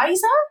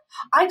wiser.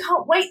 I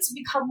can't wait to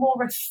become more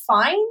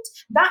refined.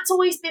 That's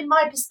always been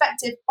my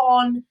perspective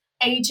on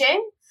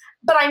aging.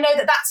 But I know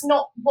that that's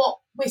not what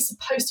we're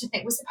supposed to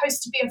think. We're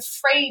supposed to be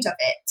afraid of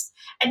it.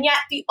 And yet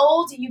the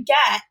older you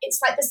get, it's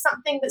like there's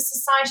something that's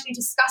societally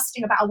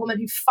disgusting about a woman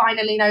who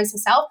finally knows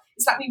herself.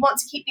 It's like we want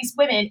to keep these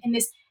women in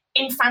this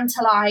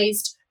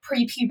infantilized,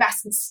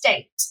 prepubescent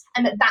state,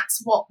 and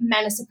that's what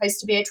men are supposed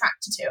to be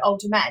attracted to,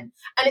 older men.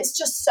 And it's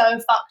just so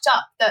fucked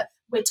up that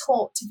we're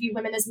taught to view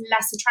women as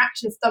less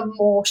attractive the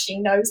more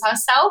she knows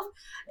herself.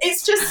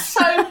 It's just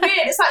so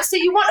weird. It's like, so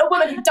you want a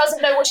woman who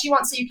doesn't know what she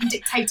wants so you can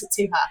dictate it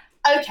to her.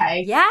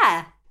 Okay.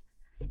 Yeah,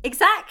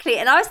 exactly.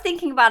 And I was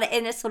thinking about it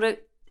in a sort of,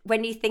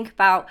 when you think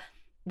about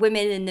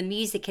women in the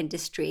music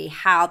industry,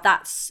 how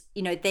that's,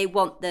 you know, they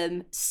want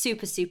them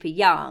super, super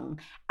young,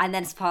 and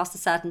then it's past a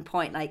certain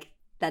point, like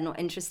they're not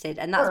interested.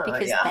 And that's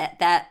because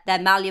they're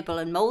malleable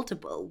and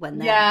moldable when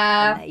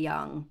they're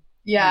young.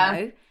 Yeah.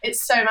 You know?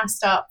 It's so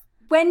messed up.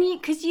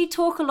 Because you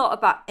talk a lot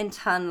about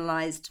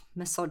internalized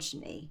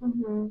misogyny,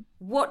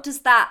 what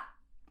does that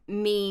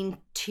mean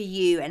to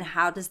you, and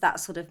how does that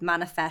sort of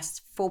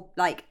manifest for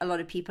like a lot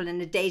of people in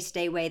a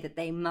day-to-day way that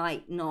they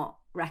might not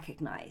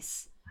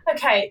recognize?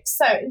 Okay,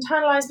 so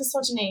internalized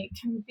misogyny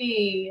can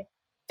be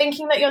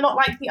thinking that you're not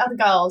like the other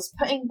girls,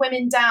 putting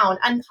women down.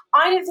 And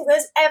I don't think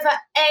there's ever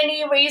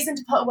any reason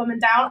to put a woman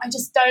down. I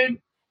just don't,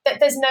 that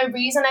there's no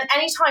reason. And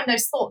anytime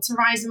those thoughts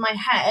arise in my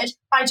head,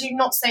 I do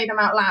not say them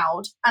out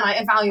loud, and I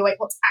evaluate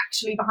what's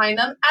actually behind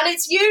them. And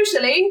it's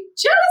usually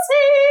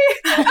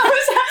jealousy.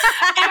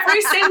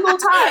 Every single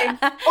time,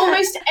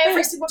 almost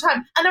every single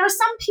time. And there are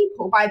some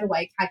people, by the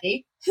way,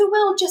 Caggie, who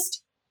will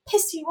just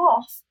piss you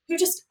off, who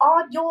just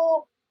aren't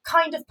your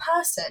kind of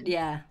person.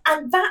 Yeah.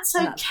 And that's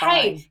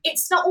okay.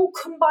 It's not all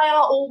kumbaya,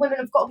 all women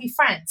have got to be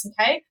friends,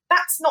 okay?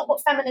 That's not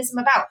what feminism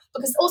is about,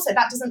 because also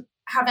that doesn't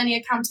have any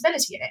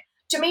accountability in it.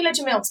 Jamila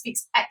Jamil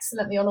speaks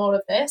excellently on all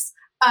of this,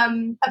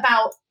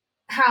 about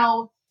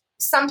how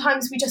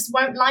sometimes we just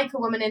won't like a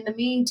woman in the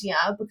media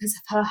because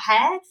of her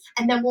hair,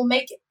 and then we'll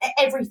make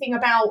everything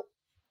about...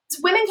 So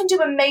women can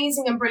do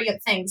amazing and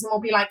brilliant things, and we'll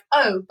be like,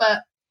 oh, but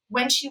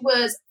when she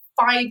was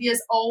 5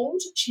 years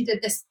old, she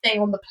did this thing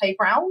on the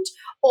playground.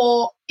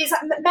 Or is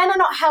that men are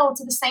not held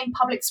to the same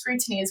public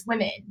scrutiny as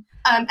women,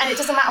 and it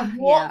doesn't matter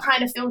what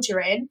kind of field you're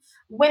in.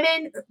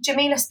 Women,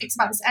 Jamila speaks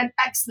about this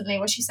excellently,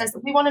 where she says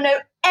that we want to know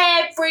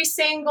every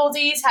single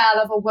detail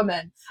of a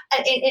woman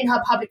in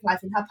her public life,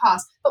 in her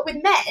past. But with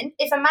men,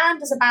 if a man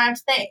does a bad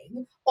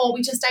thing, or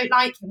we just don't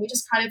like him, we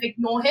just kind of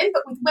ignore him.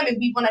 But with women,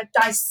 we want to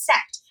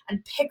dissect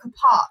and pick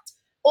apart.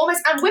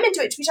 Almost, and women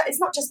do it to each other. It's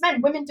not just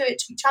men. Women do it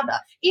to each other.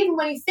 Even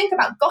when you think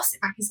about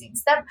gossip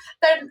magazines, they're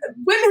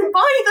women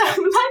buy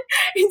them. Like,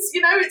 it's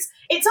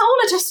all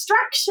a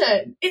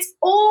distraction. It's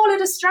all a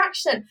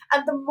distraction.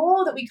 And the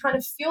more that we kind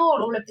of fuel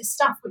all of this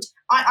stuff, which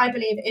I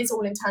believe is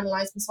all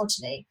internalized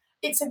misogyny,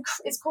 it's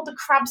called the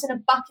crabs in a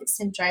bucket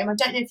syndrome. I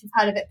don't know if you've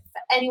heard of it.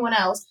 For anyone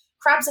else,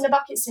 crabs in a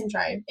bucket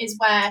syndrome is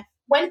where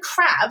when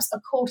crabs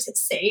are caught at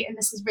sea, and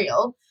this is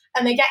real,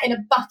 and they get in a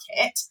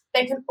bucket,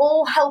 they can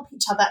all help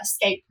each other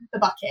escape the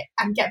bucket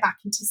and get back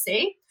into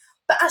sea.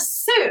 But as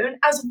soon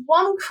as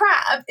one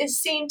crab is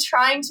seen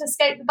trying to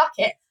escape the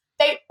bucket,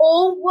 they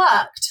all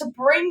work to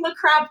bring the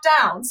crab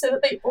down so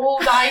that they all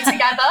die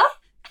together.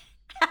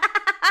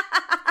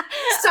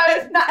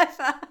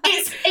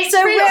 It's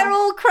so real. We're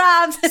all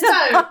crabs in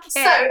a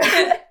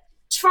bucket.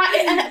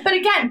 But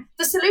again,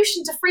 the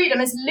solution to freedom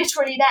is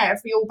literally there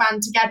if we all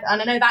band together.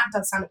 And I know that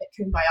does sound a bit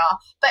kumbaya,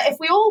 but if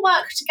we all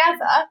work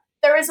together,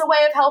 there is a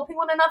way of helping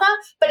one another.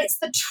 But it's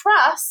the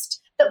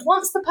trust that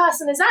once the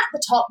person is at the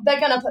top, they're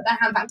going to put their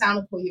hand back down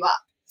and pull you up.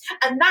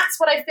 And that's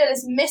what I feel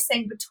is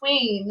missing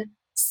between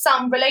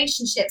some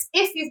relationships.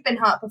 If you've been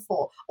hurt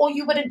before, or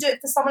you wouldn't do it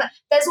for someone else,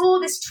 there's all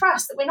this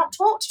trust that we're not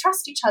taught to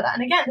trust each other.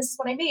 And again, this is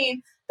what I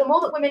mean. The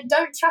more that women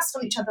don't trust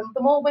on each other,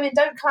 the more women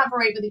don't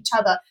collaborate with each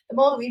other, the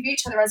more that we view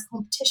each other as a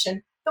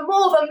competition, the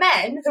more the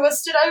men who are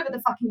stood over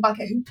the fucking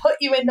bucket, who put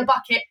you in the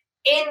bucket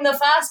in the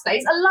first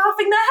place, are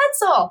laughing their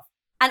heads off.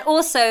 And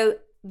also,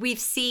 we've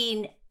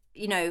seen,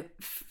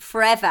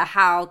 forever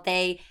how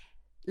they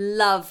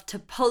love to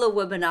pull a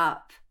woman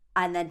up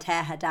and then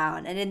tear her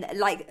down. And in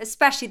like,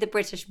 especially the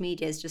British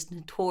media is just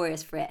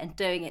notorious for it and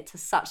doing it to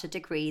such a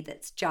degree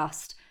that's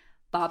just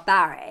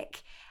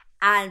barbaric.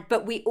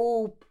 But we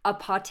all are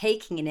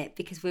partaking in it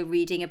because we're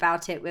reading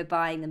about it, we're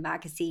buying the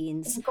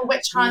magazines. It's like a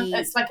witch hunt.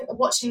 It's like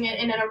watching it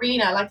in an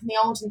arena, like in the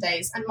olden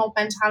days, and mob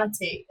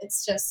mentality.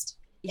 It's just,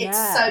 it's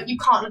so, you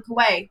can't look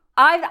away.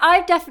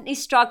 I've definitely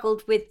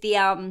struggled with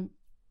the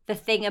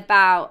thing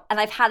about, and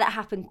I've had it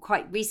happen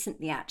quite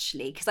recently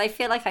actually, because I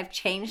feel like I've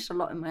changed a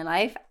lot in my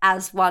life,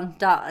 as one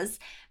does.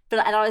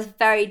 And I was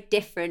very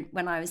different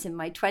when I was in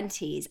my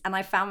 20s, and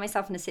I found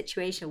myself in a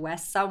situation where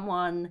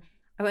someone,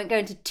 I won't go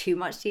into too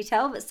much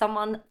detail, but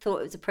someone thought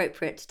it was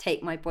appropriate to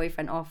take my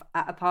boyfriend off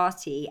at a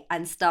party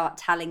and start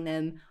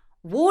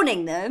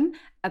warning them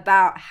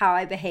about how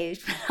I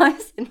behaved when I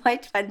was in my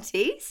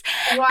 20s.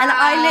 Wow. And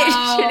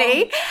I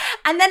literally,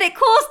 and then it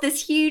caused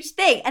this huge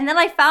thing. And then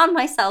I found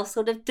myself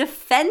sort of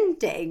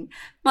defending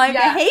my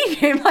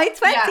behavior in my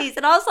 20s. Yeah.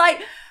 And I was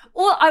like,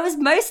 well, I was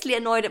mostly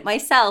annoyed at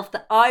myself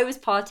that I was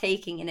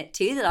partaking in it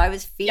too, that I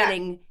was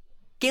feeling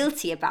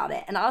guilty about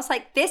it. And I was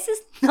like, this is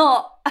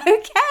not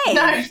okay.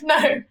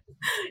 No.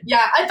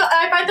 Yeah,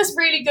 I read this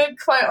really good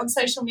quote on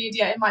social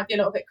media. It might be a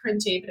little bit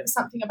cringy, but it was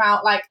something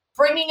about like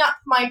bringing up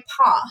my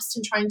past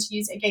and trying to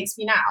use it against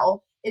me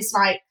now is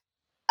like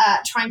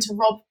trying to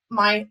rob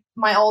my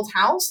old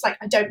house. Like,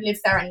 I don't live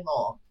there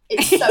anymore.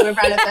 It's so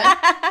irrelevant.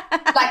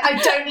 Like,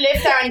 I don't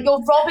live there anymore.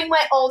 You're robbing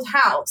my old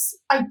house.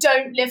 I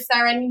don't live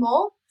there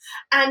anymore.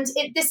 And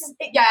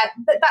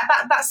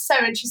that's so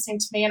interesting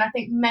to me. And I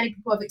think many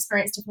people have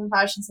experienced different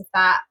versions of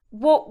that.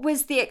 What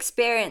was the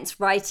experience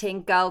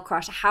writing Girl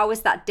Crush? How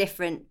was that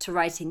different to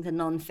writing the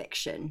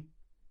non-fiction?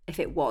 If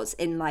it was,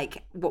 in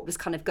like what was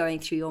kind of going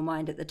through your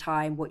mind at the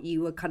time, what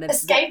you were kind of...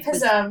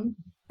 Escapism.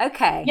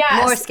 Okay.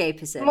 Yes. More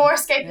escapism. More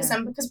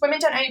escapism, because Women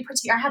Don't Owe You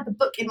Pretty, I had the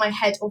book in my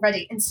head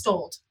already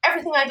installed.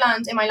 Everything I'd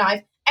learned in my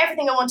life,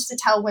 everything I wanted to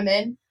tell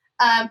women,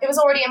 it was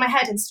already in my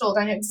head installed.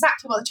 I knew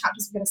exactly what the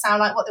chapters were going to sound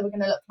like, what they were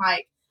going to look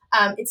like.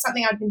 It's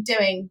something I'd been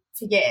doing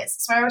for years.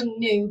 So I already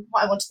knew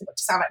what I wanted the book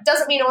to sound like.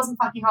 Doesn't mean it wasn't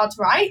fucking hard to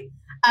write.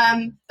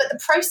 But the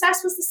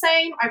process was the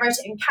same. I wrote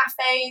it in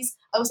cafes.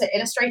 I also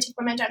illustrated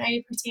Women Don't Owe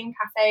You Pretty in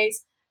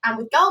cafes. And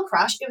with Girl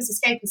Crush, it was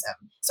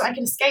escapism. So I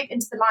could escape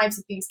into the lives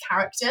of these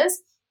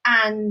characters.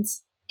 And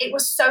it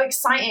was so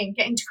exciting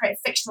getting to create a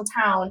fictional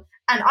town.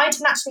 And I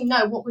didn't actually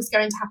know what was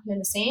going to happen in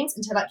the scenes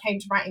until I came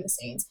to writing the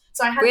scenes.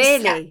 So I had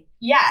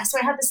so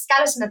I had the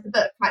skeleton of the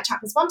book, like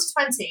chapters 1 to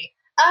 20.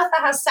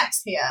 Eartha has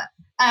sex here.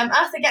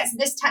 Eartha gets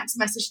this text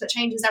message that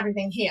changes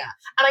everything here.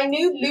 And I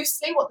knew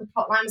loosely what the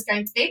plot line was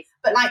going to be,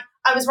 but like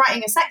I was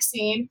writing a sex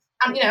scene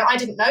and, you know, I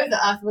didn't know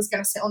that Eartha was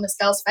going to sit on this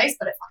girl's face,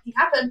 but it fucking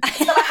happened.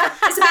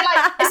 It's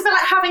a bit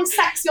like having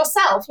sex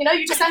yourself, you know,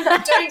 you just end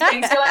up doing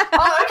things. You're like,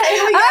 oh, okay,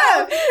 here we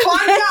go.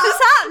 Climbing up. This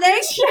is happening.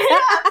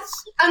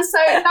 Yeah. And so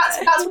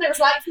that's what it was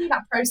like for me,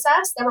 that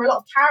process. There were a lot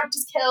of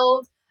characters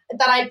killed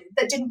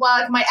that didn't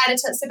work. My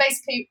editor, so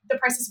basically the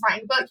process of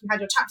writing a book, you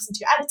had your chapters into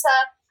your editor,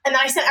 and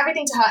then I sent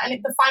everything to her, and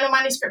the final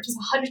manuscript is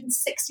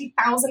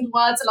 160,000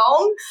 words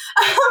long,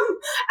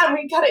 and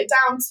we cut it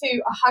down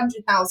to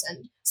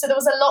 100,000. So there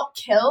was a lot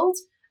killed,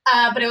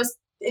 but it was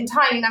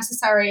entirely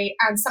necessary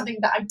and something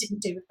that I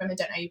didn't do with Women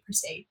Don't Owe You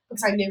Pretty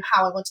because I knew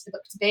how I wanted the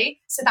book to be.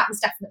 So that was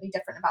definitely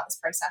different about this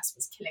process,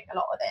 was killing a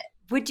lot of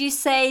it. Would you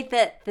say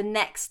that the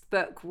next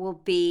book will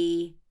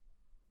be,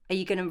 are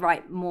you going to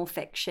write more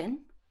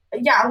fiction?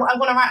 Yeah, I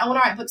want to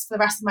write books for the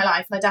rest of my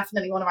life, and I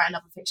definitely want to write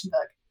another fiction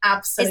book.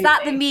 Absolutely. Is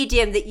that the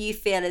medium that you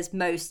feel is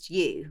most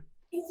you?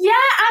 Yeah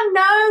and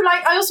no.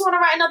 Like, I also want to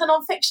write another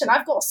non-fiction.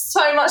 I've got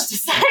so much to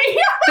say.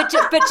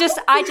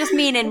 I just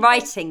mean in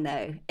writing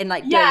though, in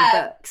like doing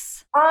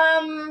books.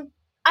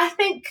 I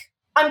think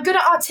I'm good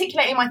at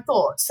articulating my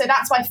thoughts, so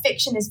that's why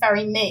fiction is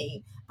very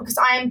me, because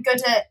I am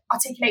good at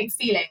articulating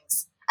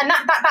feelings, and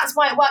that's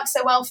why it works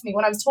so well for me.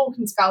 When I was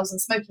talking to girls in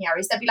smoking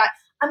areas, they'd be like,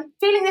 I'm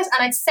feeling this,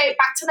 and I'd say it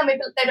back to them.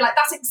 They'd be like,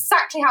 that's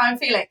exactly how I'm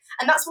feeling.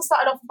 And that's what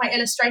started off with my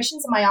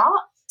illustrations and my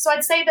art. So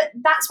I'd say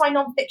that's why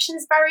non-fiction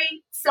is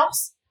very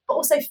floss, but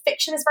also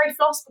fiction is very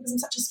floss because I'm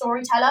such a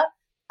storyteller.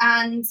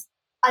 And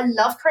I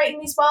love creating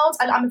these worlds.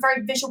 I'm a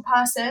very visual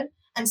person.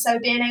 And so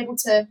being able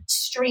to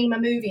stream a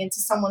movie into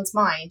someone's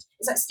mind,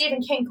 it's like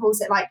Stephen King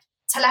calls it like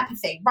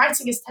telepathy.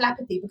 Writing is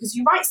telepathy, because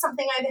you write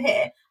something over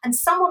here and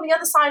someone on the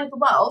other side of the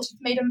world has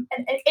made an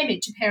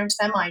image appear into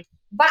their mind.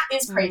 That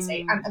is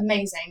crazy and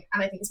amazing,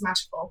 and I think it's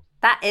magical.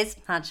 That is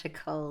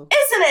magical.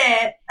 Isn't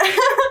it?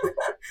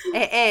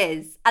 It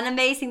is. And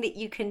amazing that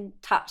you can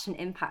touch and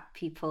impact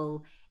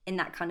people in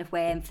that kind of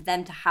way, and for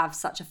them to have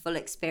such a full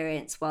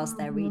experience whilst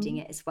they're reading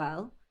it as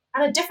well.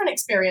 And a different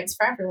experience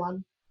for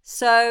everyone.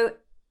 So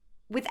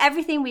with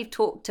everything we've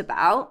talked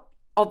about,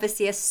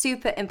 obviously a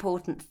super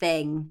important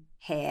thing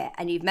here,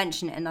 and you've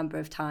mentioned it a number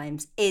of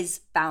times, is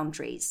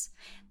boundaries.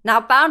 Now,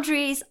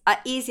 boundaries are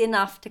easy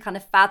enough to kind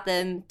of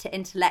fathom, to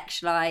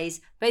intellectualize.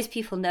 Most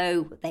people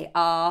know what they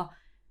are.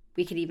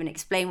 We could even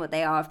explain what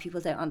they are if people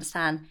don't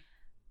understand.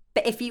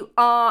 But if you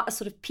are a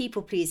sort of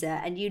people pleaser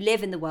and you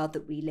live in the world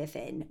that we live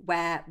in,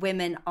 where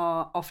women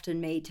are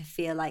often made to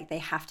feel like they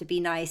have to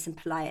be nice and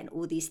polite and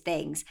all these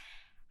things,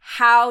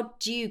 how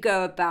do you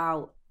go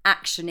about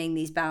actioning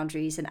these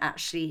boundaries and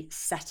actually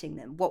setting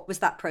them? What was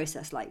that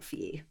process like for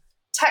you?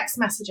 Text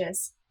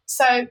messages.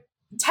 So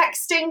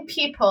texting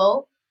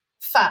people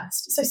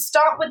first. So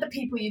start with the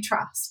people you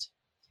trust.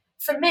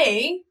 For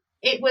me,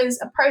 it was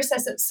a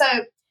process of, so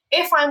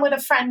if I'm with a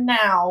friend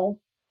now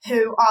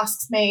who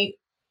asks me,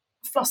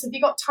 Floss, have you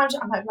got time?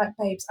 I'm like,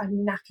 babes,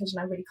 I'm knackered and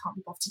I really can't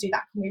be bothered to do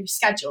that. Can we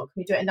reschedule? Can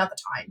we do it another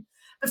time?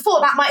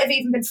 Before, that might have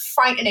even been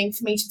frightening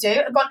for me to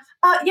do. I've gone,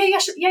 yeah,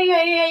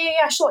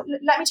 sure.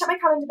 Let me check my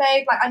calendar,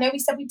 babe. Like, I know we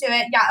said we'd do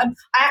it. Yeah,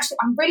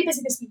 I'm really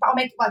busy this week, but I'll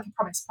make it work. I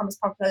promise. Blah,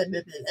 blah, blah,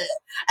 blah.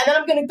 And then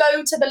I'm going to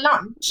go to the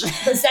lunch,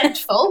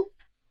 resentful,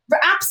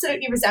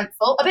 absolutely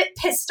resentful, a bit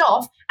pissed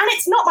off. And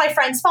it's not my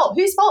friend's fault.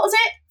 Whose fault is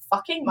it?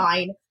 Fucking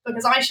mine,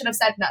 because I should have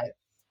said no.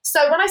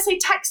 So when I say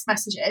text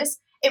messages,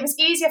 it was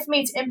easier for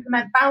me to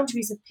implement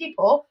boundaries with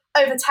people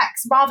over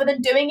text rather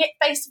than doing it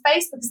face to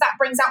face, because that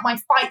brings out my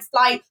fight,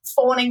 flight,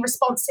 fawning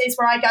responses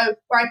where I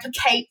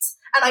placate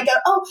and I go,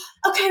 oh,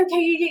 okay,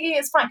 yeah,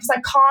 it's fine, because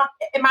I can't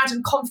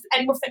imagine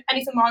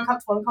anything more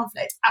uncomfortable than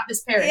conflict at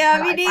this period.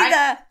 Yeah, me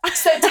neither. Right?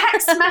 So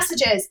text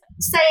messages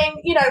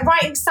saying,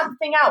 writing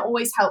something out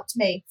always helped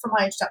me for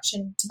my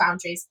introduction to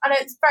boundaries. I know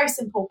it's very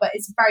simple, but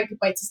it's a very good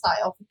way to start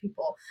it off with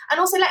people. And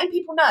also letting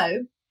people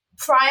know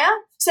prior.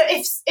 So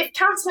if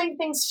cancelling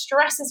things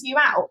stresses you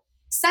out,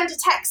 send a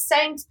text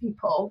saying to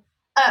people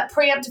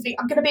preemptively,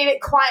 I'm going to be a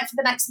bit quiet for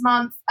the next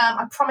month.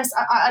 I promise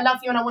I love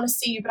you and I want to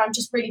see you, but I'm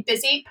just really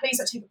busy. Please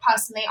don't take it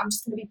personally. I'm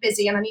just going to be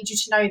busy and I need you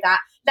to know that.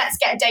 Let's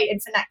get a date in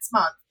for next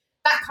month.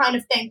 That kind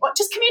of thing. But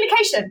just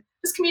communication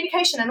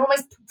and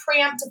almost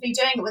preemptively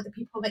doing it with the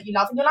people that you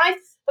love in your life.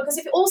 Because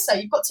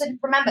you've got to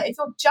remember, if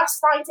you're just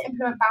starting to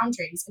implement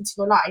boundaries into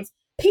your life,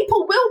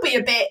 people will be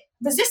a bit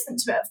resistant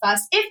to it at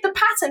first. If the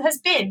pattern has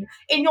been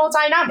in your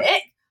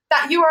dynamic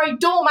that you are a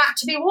doormat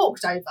to be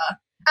walked over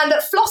and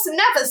that Floss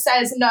never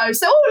says no,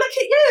 so, oh, look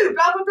at you,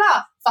 blah, blah,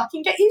 blah.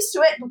 Fucking get used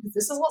to it, because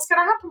this is what's going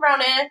to happen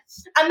around here.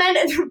 And then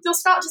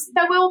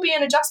there will be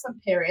an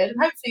adjustment period,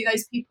 and hopefully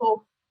those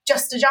people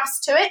just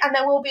adjust to it. And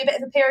there will be a bit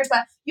of a period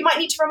where you might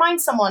need to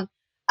remind someone,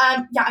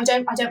 I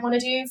don't want to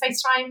do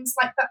FaceTimes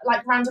like that,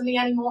 like randomly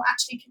anymore.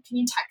 Actually, can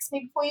you text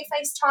me before you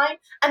FaceTime?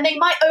 And they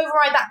might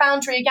override that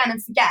boundary again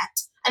and forget.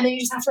 And then you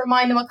just have to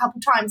remind them a couple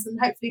of times and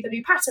hopefully the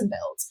new pattern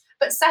builds.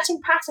 But setting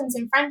patterns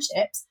in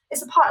friendships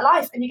is a part of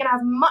life, and you're going to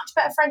have much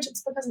better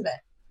friendships because of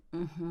it.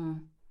 Mm-hmm.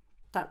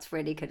 That's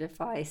really good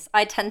advice.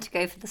 I tend to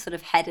go for the sort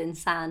of head in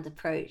sand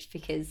approach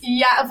because...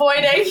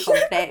 avoiding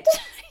conflict.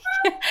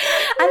 And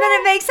then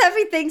it makes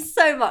everything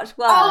so much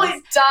worse. Oh,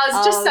 it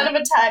does. Just send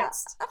them a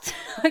text.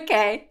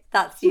 Okay,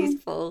 that's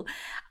useful.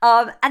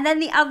 And then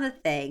the other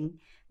thing,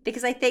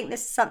 because I think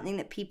this is something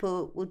that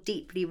people will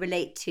deeply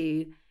relate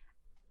to,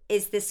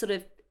 is this sort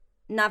of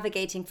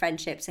navigating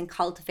friendships and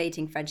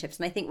cultivating friendships.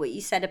 And I think what you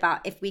said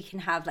about if we can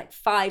have like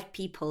 5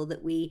 people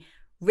that we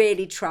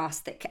really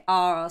trust, that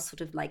are our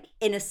sort of like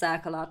inner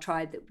circle, our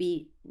tribe, that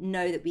we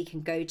know that we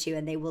can go to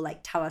and they will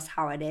like tell us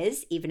how it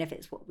is, even if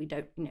it's what we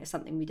don't,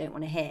 something we don't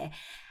want to hear.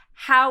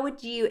 How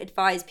would you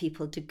advise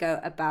people to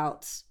go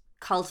about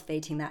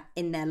cultivating that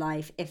in their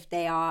life if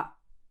they are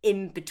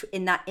in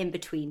that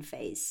in-between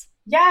phase?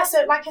 Yeah,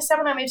 so like I said,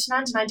 when I moved to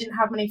London, I didn't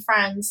have many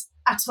friends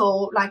at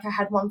all. Like I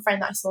had one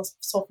friend that I saw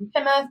from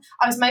Plymouth.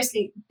 I was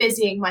mostly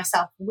busying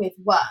myself with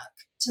work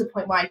to the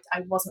point where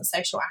I wasn't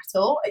social at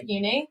all at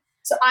uni.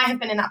 So I have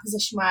been in that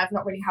position where I've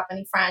not really had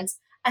many friends.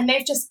 And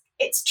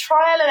it's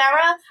trial and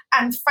error.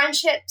 And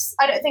friendships,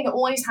 I don't think it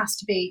always has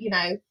to be,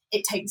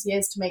 it takes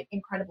years to make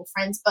incredible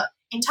friends. But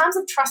in terms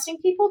of trusting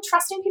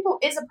people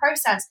is a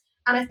process.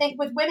 And I think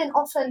with women,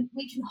 often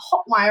we can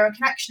hotwire a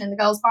connection in the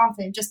girls'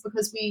 bathroom just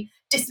because we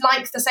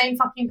dislike the same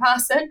fucking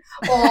person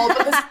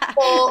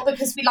or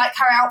because we like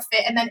her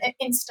outfit, and then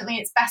instantly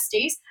it's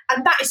besties.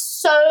 And that is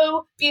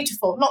so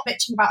beautiful. Not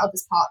bitching about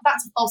others' part.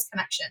 That's a false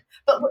connection.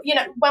 But,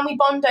 when we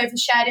bond over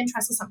shared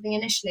interests or something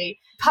initially,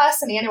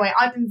 personally anyway,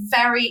 I've been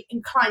very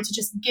inclined to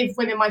just give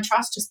women my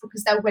trust just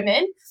because they're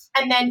women.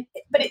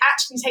 But it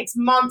actually takes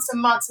months and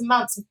months and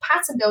months of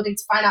pattern building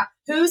to find out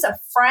who's a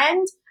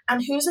friend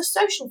and who's a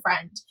social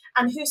friend,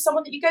 and who's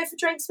someone that you go for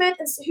drinks with,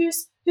 and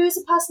who's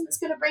a person that's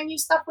going to bring you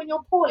stuff when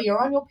you're poorly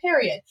or on your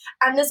period.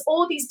 And there's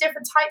all these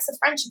different types of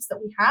friendships that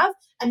we have,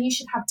 and you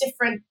should have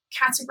different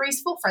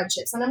categories for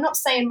friendships. And I'm not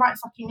saying write a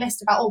fucking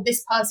list about, oh,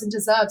 this person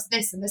deserves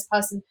this and this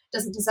person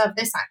doesn't deserve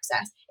this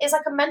access. It's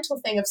like a mental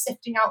thing of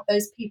sifting out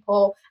those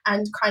people,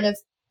 and kind of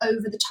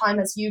over the time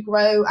as you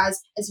grow,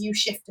 as you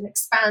shift and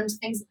expand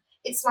things,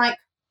 it's like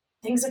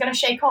things are going to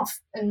shake off,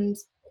 and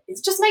it's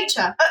just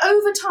nature.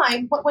 Over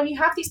time, when you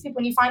have these people,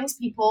 when you find these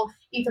people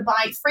either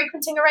by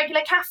frequenting a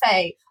regular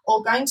cafe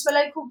or going to a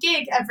local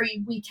gig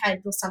every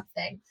weekend or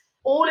something,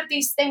 all of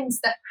these things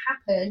that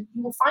happen,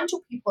 you will find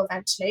your people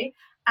eventually.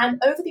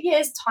 And over the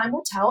years, time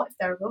will tell if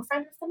they're a real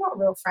friend or if they're not a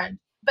real friend.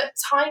 But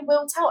time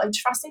will tell, and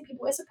trusting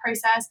people is a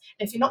process.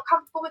 And if you're not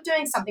comfortable with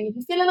doing something, if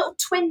you feel a little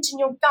twinge in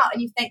your gut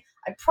and you think,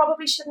 I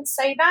probably shouldn't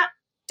say that,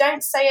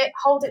 don't say it,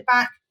 hold it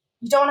back.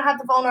 You don't want to have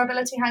the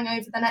vulnerability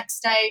hangover the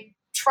next day.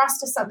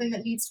 Trust is something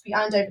that needs to be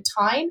earned over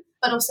time,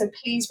 but also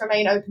please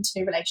remain open to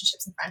new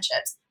relationships and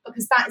friendships,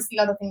 because that is the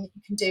other thing that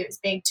you can do, is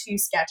being too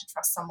scared to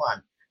trust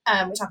someone,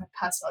 which I've had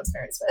personal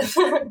experience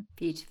with.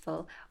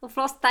 Beautiful. Well,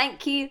 Floss,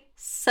 thank you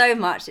so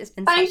much. It's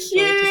been such a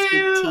joy to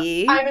speak to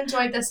you. I've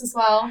enjoyed this as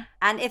well.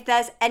 And if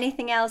there's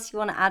anything else you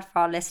want to add for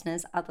our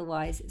listeners,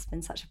 otherwise, it's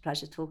been such a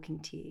pleasure talking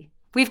to you.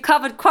 We've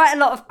covered quite a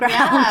lot of ground.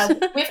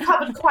 Yeah, we've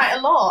covered quite a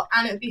lot.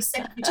 And it would be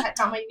sick if you checked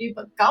out my new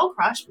book, Girl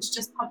Crush, which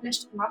just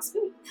published last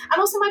week. And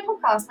also my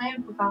podcast, my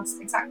own podcast,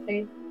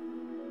 exactly.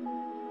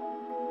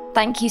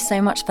 Thank you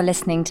so much for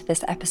listening to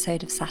this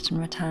episode of Saturn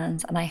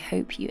Returns, and I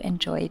hope you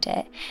enjoyed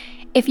it.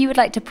 If you would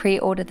like to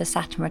pre-order the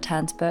Saturn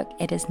Returns book,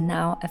 it is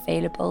now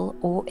available.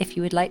 Or if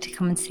you would like to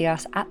come and see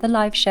us at the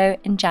live show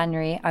in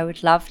January, I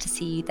would love to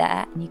see you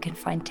there, and you can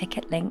find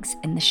ticket links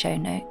in the show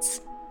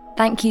notes.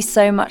 Thank you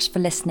so much for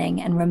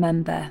listening, and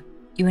remember,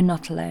 you are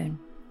not alone.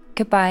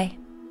 Goodbye.